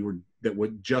level that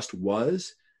what just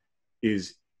was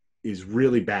is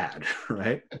really bad,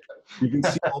 right? You can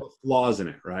see all the flaws in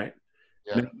it, right?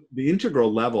 Yeah. Now, the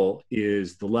integral level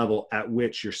is the level at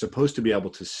which you're supposed to be able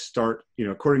to start,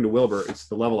 according to Wilber, it's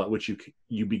the level at which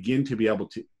you begin to be able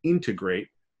to integrate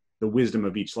the wisdom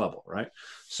of each level, right?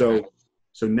 So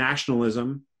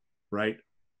nationalism, right,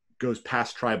 goes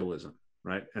past tribalism,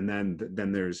 right? And then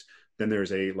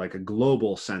there's a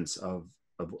global sense of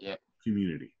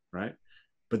community, right?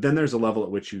 But then there's a level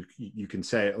at which you can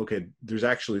say, okay, there's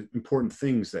actually important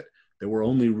things that were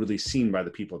only really seen by the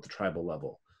people at the tribal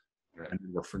level, right, and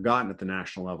were forgotten at the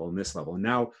national level and this level. And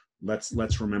now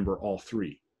let's remember all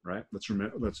three, right? Let's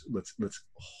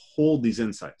hold these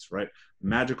insights, right?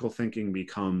 Magical thinking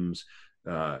becomes,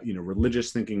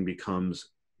 religious thinking becomes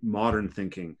modern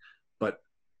thinking, but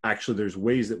actually there's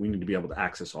ways that we need to be able to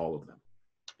access all of them.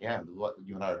 Yeah, what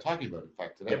you and I are talking about, in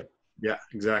fact, today. Yeah,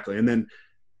 exactly. And then,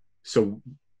 so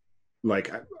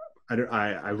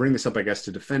I bring this up, I guess,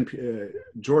 to defend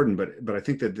Jordan, but I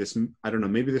think that this, I don't know,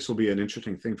 maybe this will be an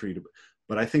interesting thing for you to,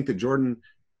 but I think that Jordan,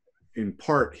 in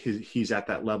part, he's at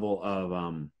that level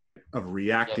of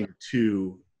reacting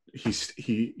to,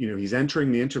 he's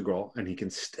entering the integral, and he can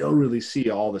still really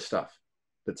see all the stuff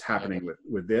that's happening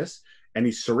with this, and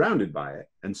he's surrounded by it,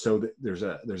 and so there's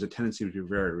a tendency to be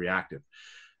very reactive.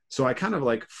 So I kind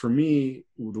of for me,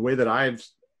 the way that I've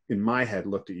in my head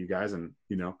looked at you guys, and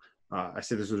I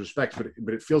say this with respect,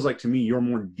 but it feels like to me you're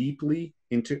more deeply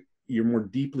in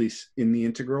the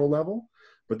integral level,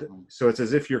 so it's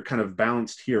as if you're kind of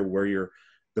balanced here, where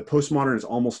the postmodern is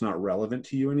almost not relevant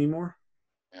to you anymore.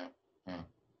 Yeah.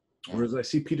 Whereas I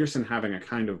see Peterson having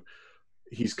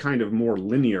he's kind of more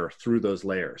linear through those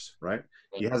layers, right?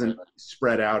 He hasn't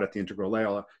spread out at the integral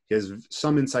layer. He has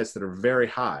some insights that are very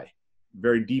high,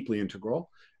 very deeply integral.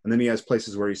 And then he has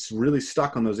places where he's really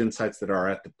stuck on those insights that are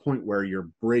at the point where you're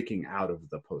breaking out of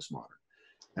the postmodern.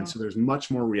 And so there's much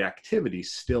more reactivity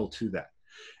still to that.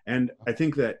 And I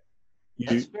think that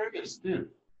that's very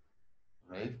astute,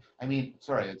 right? I mean,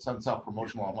 sorry, it sounds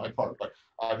self-promotional on my part, but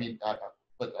I mean,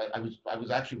 I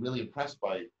was actually really impressed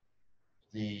by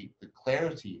the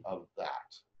clarity of that.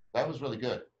 That was really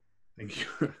good. Thank you.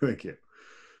 Thank you.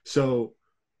 So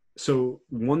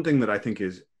one thing that I think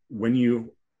is when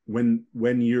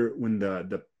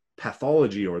the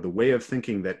pathology or the way of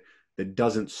thinking that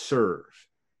doesn't serve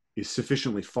is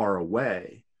sufficiently far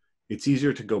away, it's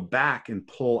easier to go back and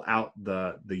pull out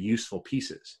the useful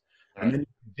pieces. Right. And then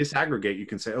you disaggregate. You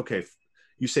can say, okay,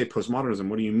 you say postmodernism,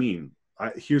 what do you mean?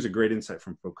 Here's a great insight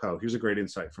from Foucault. Here's a great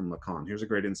insight from Lacan. Here's a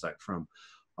great insight from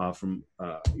Bouillard,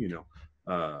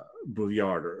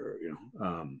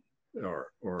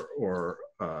 or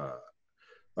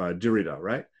Derrida,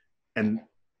 right?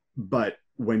 But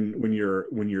when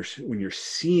you're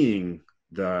seeing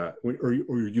or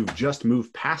you've just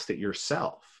moved past it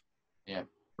yourself, yeah,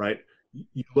 right?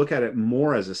 You look at it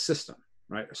more as a system,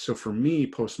 right? So for me,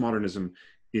 postmodernism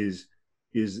is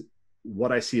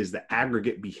what I see as the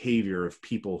aggregate behavior of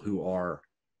people who are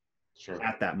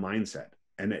at that mindset,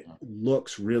 and it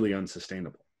looks really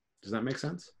unsustainable. Does that make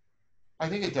sense? I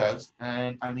think it does.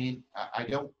 And I mean, how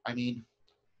do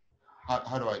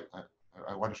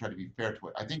I want to try to be fair to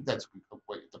it. I think that's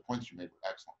the points you made were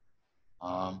excellent.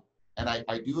 And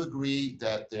I do agree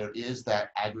that there is that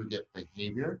aggregate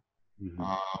behavior. Mm-hmm.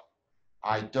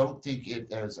 I don't think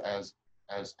it as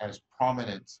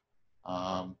prominent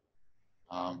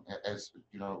as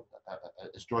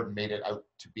as Jordan made it out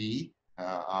to be,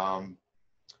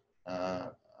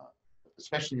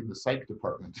 especially in the psych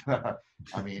department.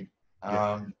 I mean,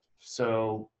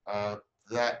 so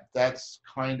that's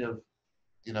kind of,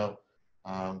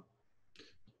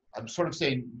 I'm sort of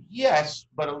saying yes,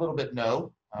 but a little bit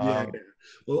no.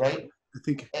 Well, right? I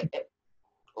think.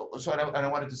 So I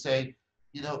wanted to say,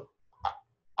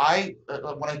 I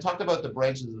when I talked about the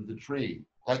branches of the tree,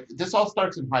 like this all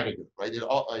starts in Heidegger, right? It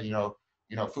all,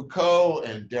 Foucault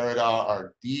and Derrida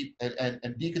are deep, and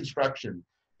deconstruction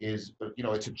is,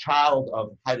 it's a child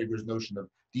of Heidegger's notion of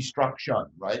destruction,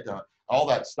 right? All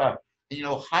that stuff. And,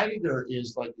 Heidegger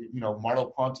is like,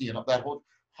 Merleau-Ponty and that whole.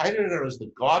 Heidegger is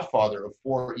the godfather of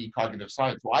 4E cognitive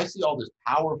science. So I see all this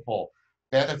powerful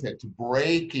benefit to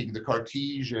breaking the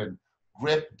Cartesian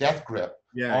death grip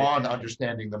on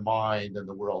understanding the mind and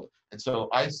the world. And so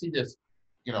I see this,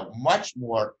 much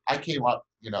more. I came up,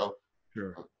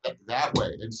 that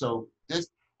way. And so this,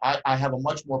 I have a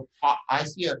much more, I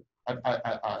see a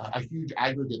huge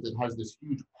aggregate that has this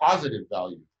huge positive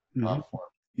value for it.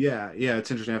 Yeah, it's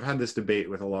interesting. I've had this debate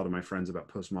with a lot of my friends about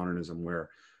postmodernism where,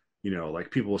 like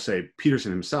people will say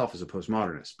Peterson himself is a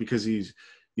postmodernist because he's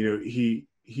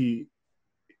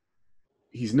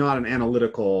not an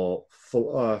analytical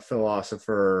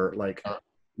philosopher, like,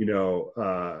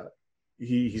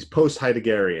 he's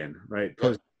post-Heideggerian, right?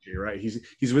 Right?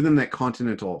 He's within that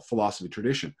continental philosophy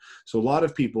tradition. So a lot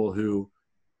of people who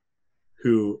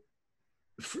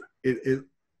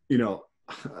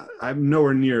I'm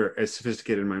nowhere near as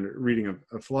sophisticated in my reading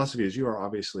of philosophy as you are,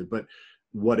 obviously, but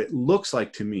what it looks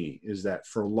like to me is that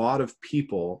for a lot of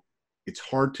people, it's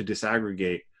hard to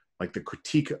disaggregate like the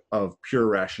critique of pure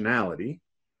rationality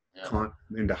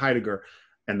into Heidegger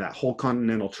and that whole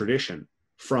continental tradition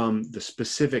from the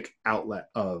specific outlet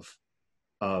of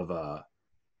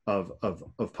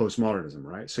postmodernism,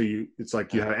 right? So it's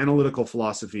like you have analytical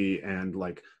philosophy and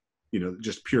like,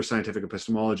 just pure scientific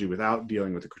epistemology without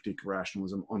dealing with the critique of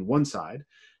rationalism on one side,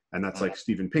 and that's like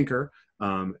Steven Pinker,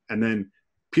 and then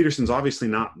Peterson's obviously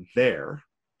not there.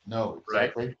 No,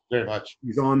 exactly. Right? Very much.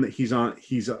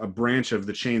 He's a branch of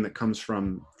the chain that comes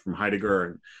from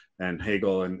Heidegger and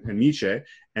Hegel and Nietzsche,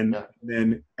 and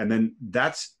then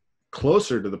that's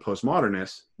closer to the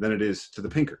postmodernists than it is to the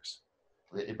Pinkers.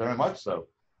 Very much so.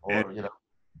 Or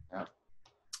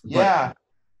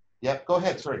go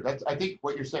ahead. Sorry, I think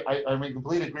what you're saying. I'm in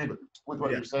complete agreement with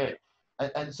what you're saying,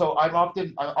 and so I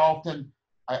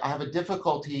have a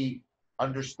difficulty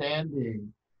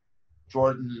understanding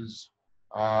Jordan's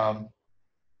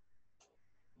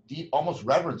deep, almost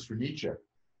reverence for Nietzsche,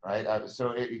 right?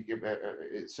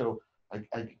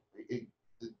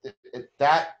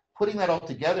 That putting that all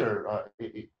together,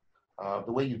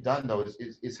 the way you've done though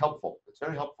is helpful. It's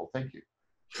very helpful. Thank you.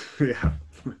 Yeah,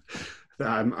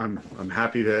 I'm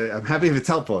happy if it's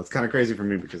helpful. It's kind of crazy for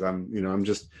me because I'm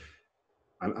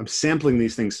sampling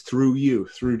these things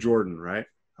through Jordan, right?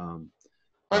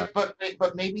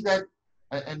 But maybe that,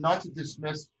 and not to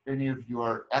dismiss any of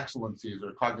your excellencies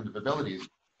or cognitive abilities,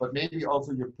 but maybe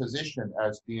also your position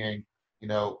as being,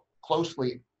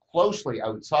 closely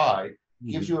outside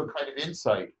gives you a kind of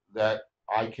insight that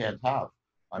I can't have.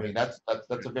 I mean, that's a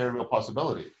very real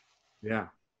possibility. Yeah.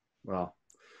 Well,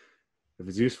 if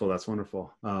it's useful, that's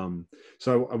wonderful.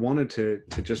 So I wanted to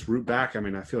just root back. I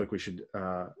mean, I feel like we should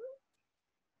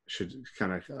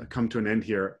kind of come to an end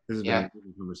here. This has been a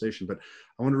good conversation, but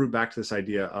I want to root back to this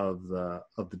idea of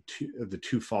the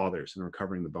two fathers and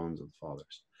recovering the bones of the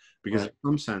fathers, because in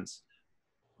some sense,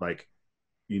 like,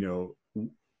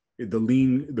 the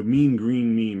mean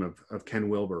green meme of Ken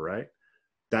Wilber, right?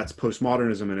 That's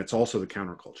postmodernism, and it's also the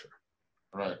counterculture.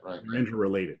 Right. They're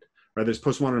interrelated, right? There's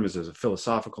postmodernism as a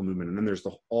philosophical movement, and then there's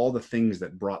all the things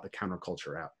that brought the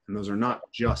counterculture out, and those are not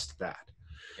just that.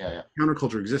 Yeah.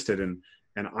 Counterculture existed, and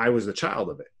I was the child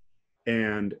of it.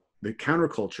 And the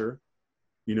counterculture,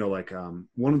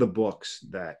 one of the books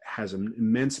that has an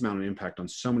immense amount of impact on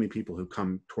so many people who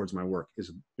come towards my work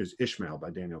is Ishmael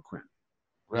by Daniel Quinn.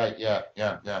 Right. Yeah.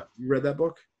 You read that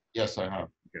book? Yes, I have.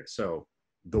 Okay, so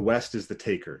The West is the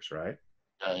Takers, right?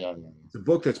 Yeah. It's a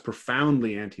book that's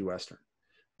profoundly anti-Western.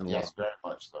 Yes, very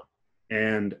much so.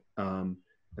 And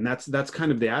that's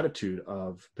kind of the attitude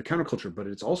of the counterculture, but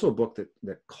it's also a book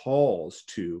that calls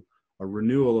to a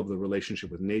renewal of the relationship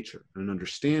with nature, and an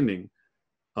understanding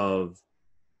of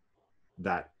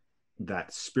that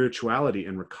spirituality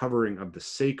and recovering of the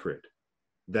sacred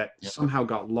that somehow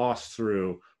got lost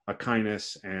through a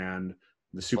kindness and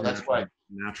the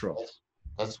supernatural.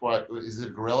 That's why, is it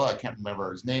a gorilla? I can't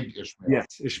remember his name. Ishmael.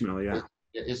 Yes, Ishmael. Yeah.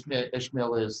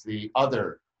 Ishmael is the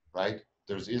other, right?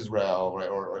 There's Israel, right?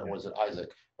 Or was it Isaac,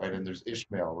 right? And there's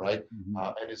Ishmael, right? Mm-hmm.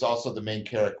 And is also the main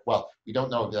character. Well, we don't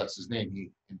know if that's his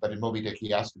name. But in Moby Dick, he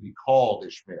has to be called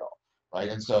Ishmael, right?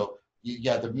 And so,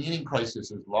 the meaning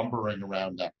crisis is lumbering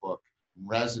around that book,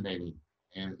 resonating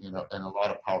in a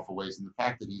lot of powerful ways. And the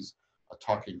fact that he's a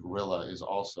talking gorilla is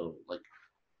also like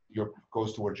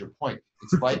goes towards your point.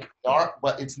 It's like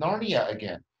it's Narnia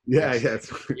again. Yeah, it's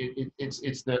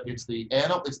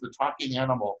the talking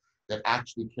animal that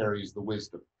actually carries the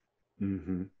wisdom.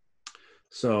 Mm-hmm.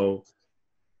 So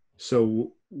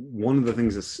one of the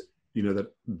things is,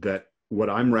 that what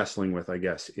I'm wrestling with, I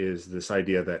guess, is this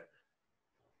idea that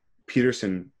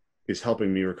Peterson is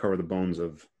helping me recover the bones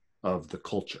of the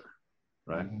culture,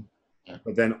 right? Mm-hmm. Yeah.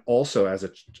 But then also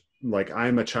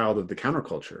I'm a child of the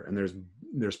counterculture, and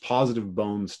there's positive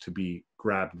bones to be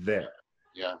grabbed there.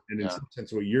 Yeah. And in some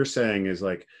sense, what you're saying is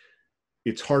like,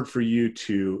 it's hard for you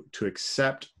to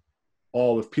accept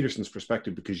all of Peterson's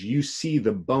perspective, because you see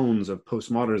the bones of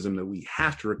postmodernism that we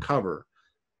have to recover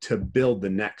to build the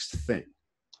next thing.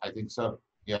 I think so.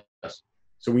 Yes.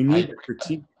 So we need to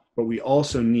critique, but we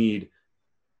also need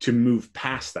to move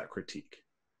past that critique.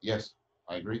 Yes,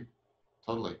 I agree.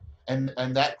 Totally. And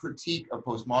that critique of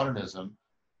postmodernism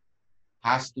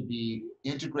has to be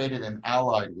integrated and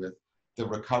allied with the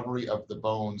recovery of the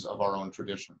bones of our own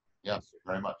tradition. Yes,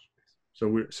 very much.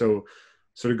 So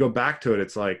to go back to it,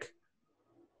 it's like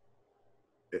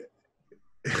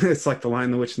The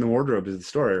Lion, the Witch, and the Wardrobe is the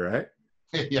story, right?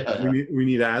 Yeah. We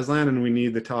need Aslan, and we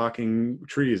need the talking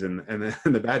trees and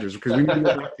the badgers, because we need to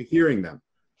go back to hearing them,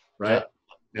 right?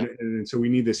 Yeah. And so we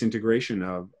need this integration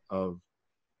of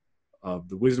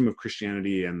the wisdom of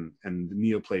Christianity and the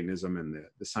Neoplatonism and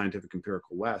the scientific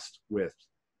empirical West with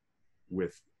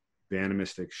the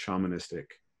animistic, shamanistic,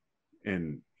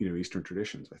 and Eastern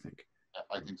traditions, I think.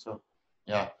 I think so.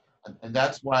 Yeah. And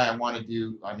that's why I want to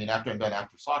do, after I'm done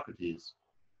after Socrates,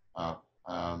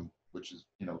 which is,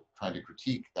 trying to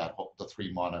critique the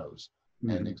three monos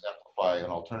and exemplify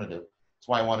an alternative. That's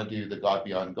why I want to do the God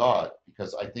Beyond God,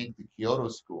 because I think the Kyoto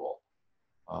school,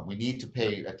 we need to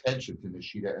pay attention to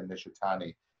Nishida and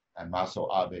Nishitani and Maso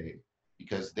Abe,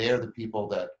 because they're the people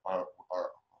that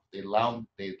they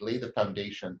lay the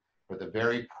foundation for the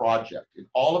very project in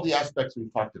all of the aspects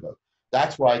we've talked about.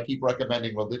 That's why I keep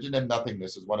recommending Religion and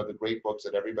Nothingness is one of the great books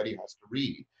that everybody has to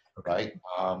read, right?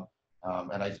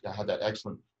 And I had that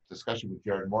excellent discussion with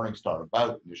Jared Morningstar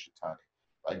about Nishitani.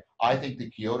 Right? I think the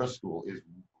Kyoto school is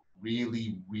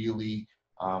really, really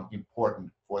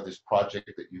important for this project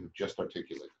that you have just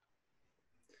articulated.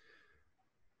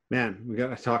 Man, we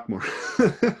got to talk more.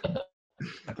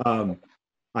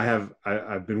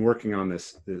 I've been working on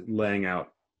this, laying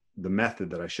out the method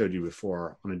that I showed you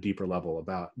before on a deeper level,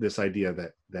 about this idea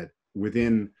that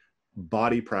within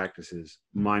body practices,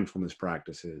 mindfulness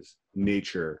practices,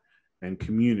 nature, and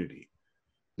community,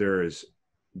 there's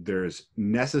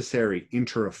necessary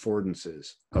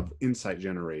interaffordances of insight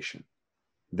generation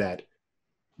that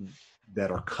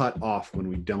are cut off when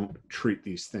we don't treat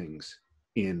these things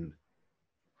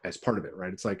as part of it,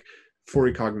 right? It's like for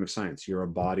cognitive science, you're a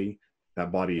body.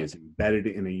 That body is embedded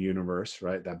in a universe,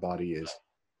 right? That body is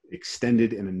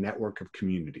extended in a network of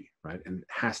community, right? And it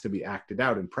has to be acted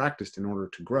out and practiced in order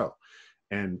to grow.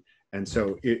 And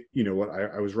so what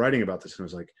I was writing about this, and I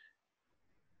was like,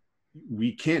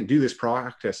 we can't do this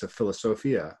practice of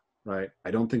philosophia, right?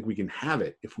 I don't think we can have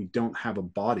it if we don't have a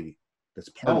body that's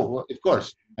part of well, of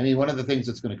course. I mean, one of the things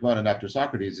that's going to come out in After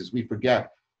Socrates is we forget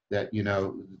that, you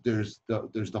know, there's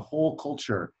the whole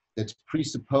culture that's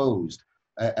presupposed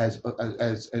as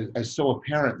so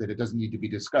apparent that it doesn't need to be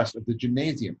discussed, of the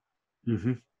gymnasium,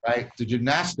 right? The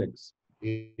gymnastics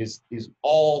is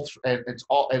all, and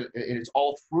it's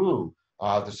all through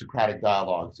the Socratic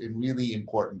dialogues in really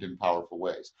important and powerful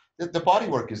ways. The body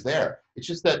work is there. It's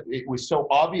just that it was so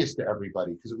obvious to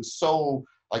everybody because it was so,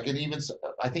 like, and even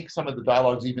I think some of the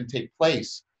dialogues even take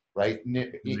place, right?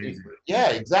 Yeah,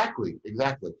 exactly.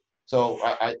 So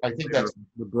I think that's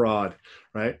the broad,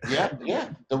 right? Yeah.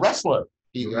 The wrestler.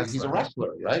 He's a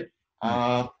wrestler, right?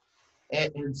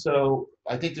 And so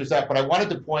I think there's that. But I wanted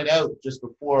to point out just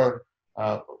before,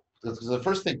 because the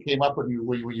first thing came up when you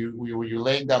were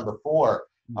laying down the four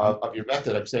of your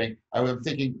method. I'm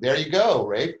thinking, there you go,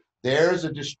 right? There's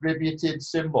a distributed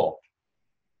symbol.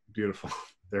 Beautiful.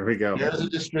 There we go. There's a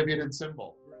distributed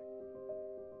symbol.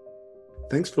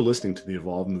 Thanks for listening to the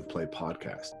Evolve, Move, Play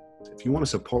podcast. If you want to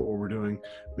support what we're doing,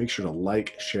 make sure to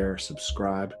like, share,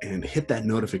 subscribe, and hit that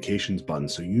notifications button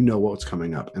so you know what's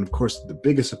coming up. And of course, the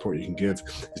biggest support you can give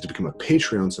is to become a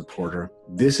Patreon supporter.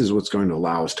 This is what's going to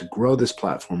allow us to grow this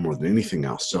platform more than anything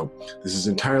else. So this is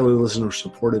entirely listener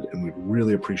supported, and we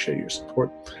really appreciate your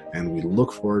support. And we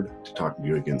look forward to talking to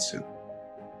you again soon.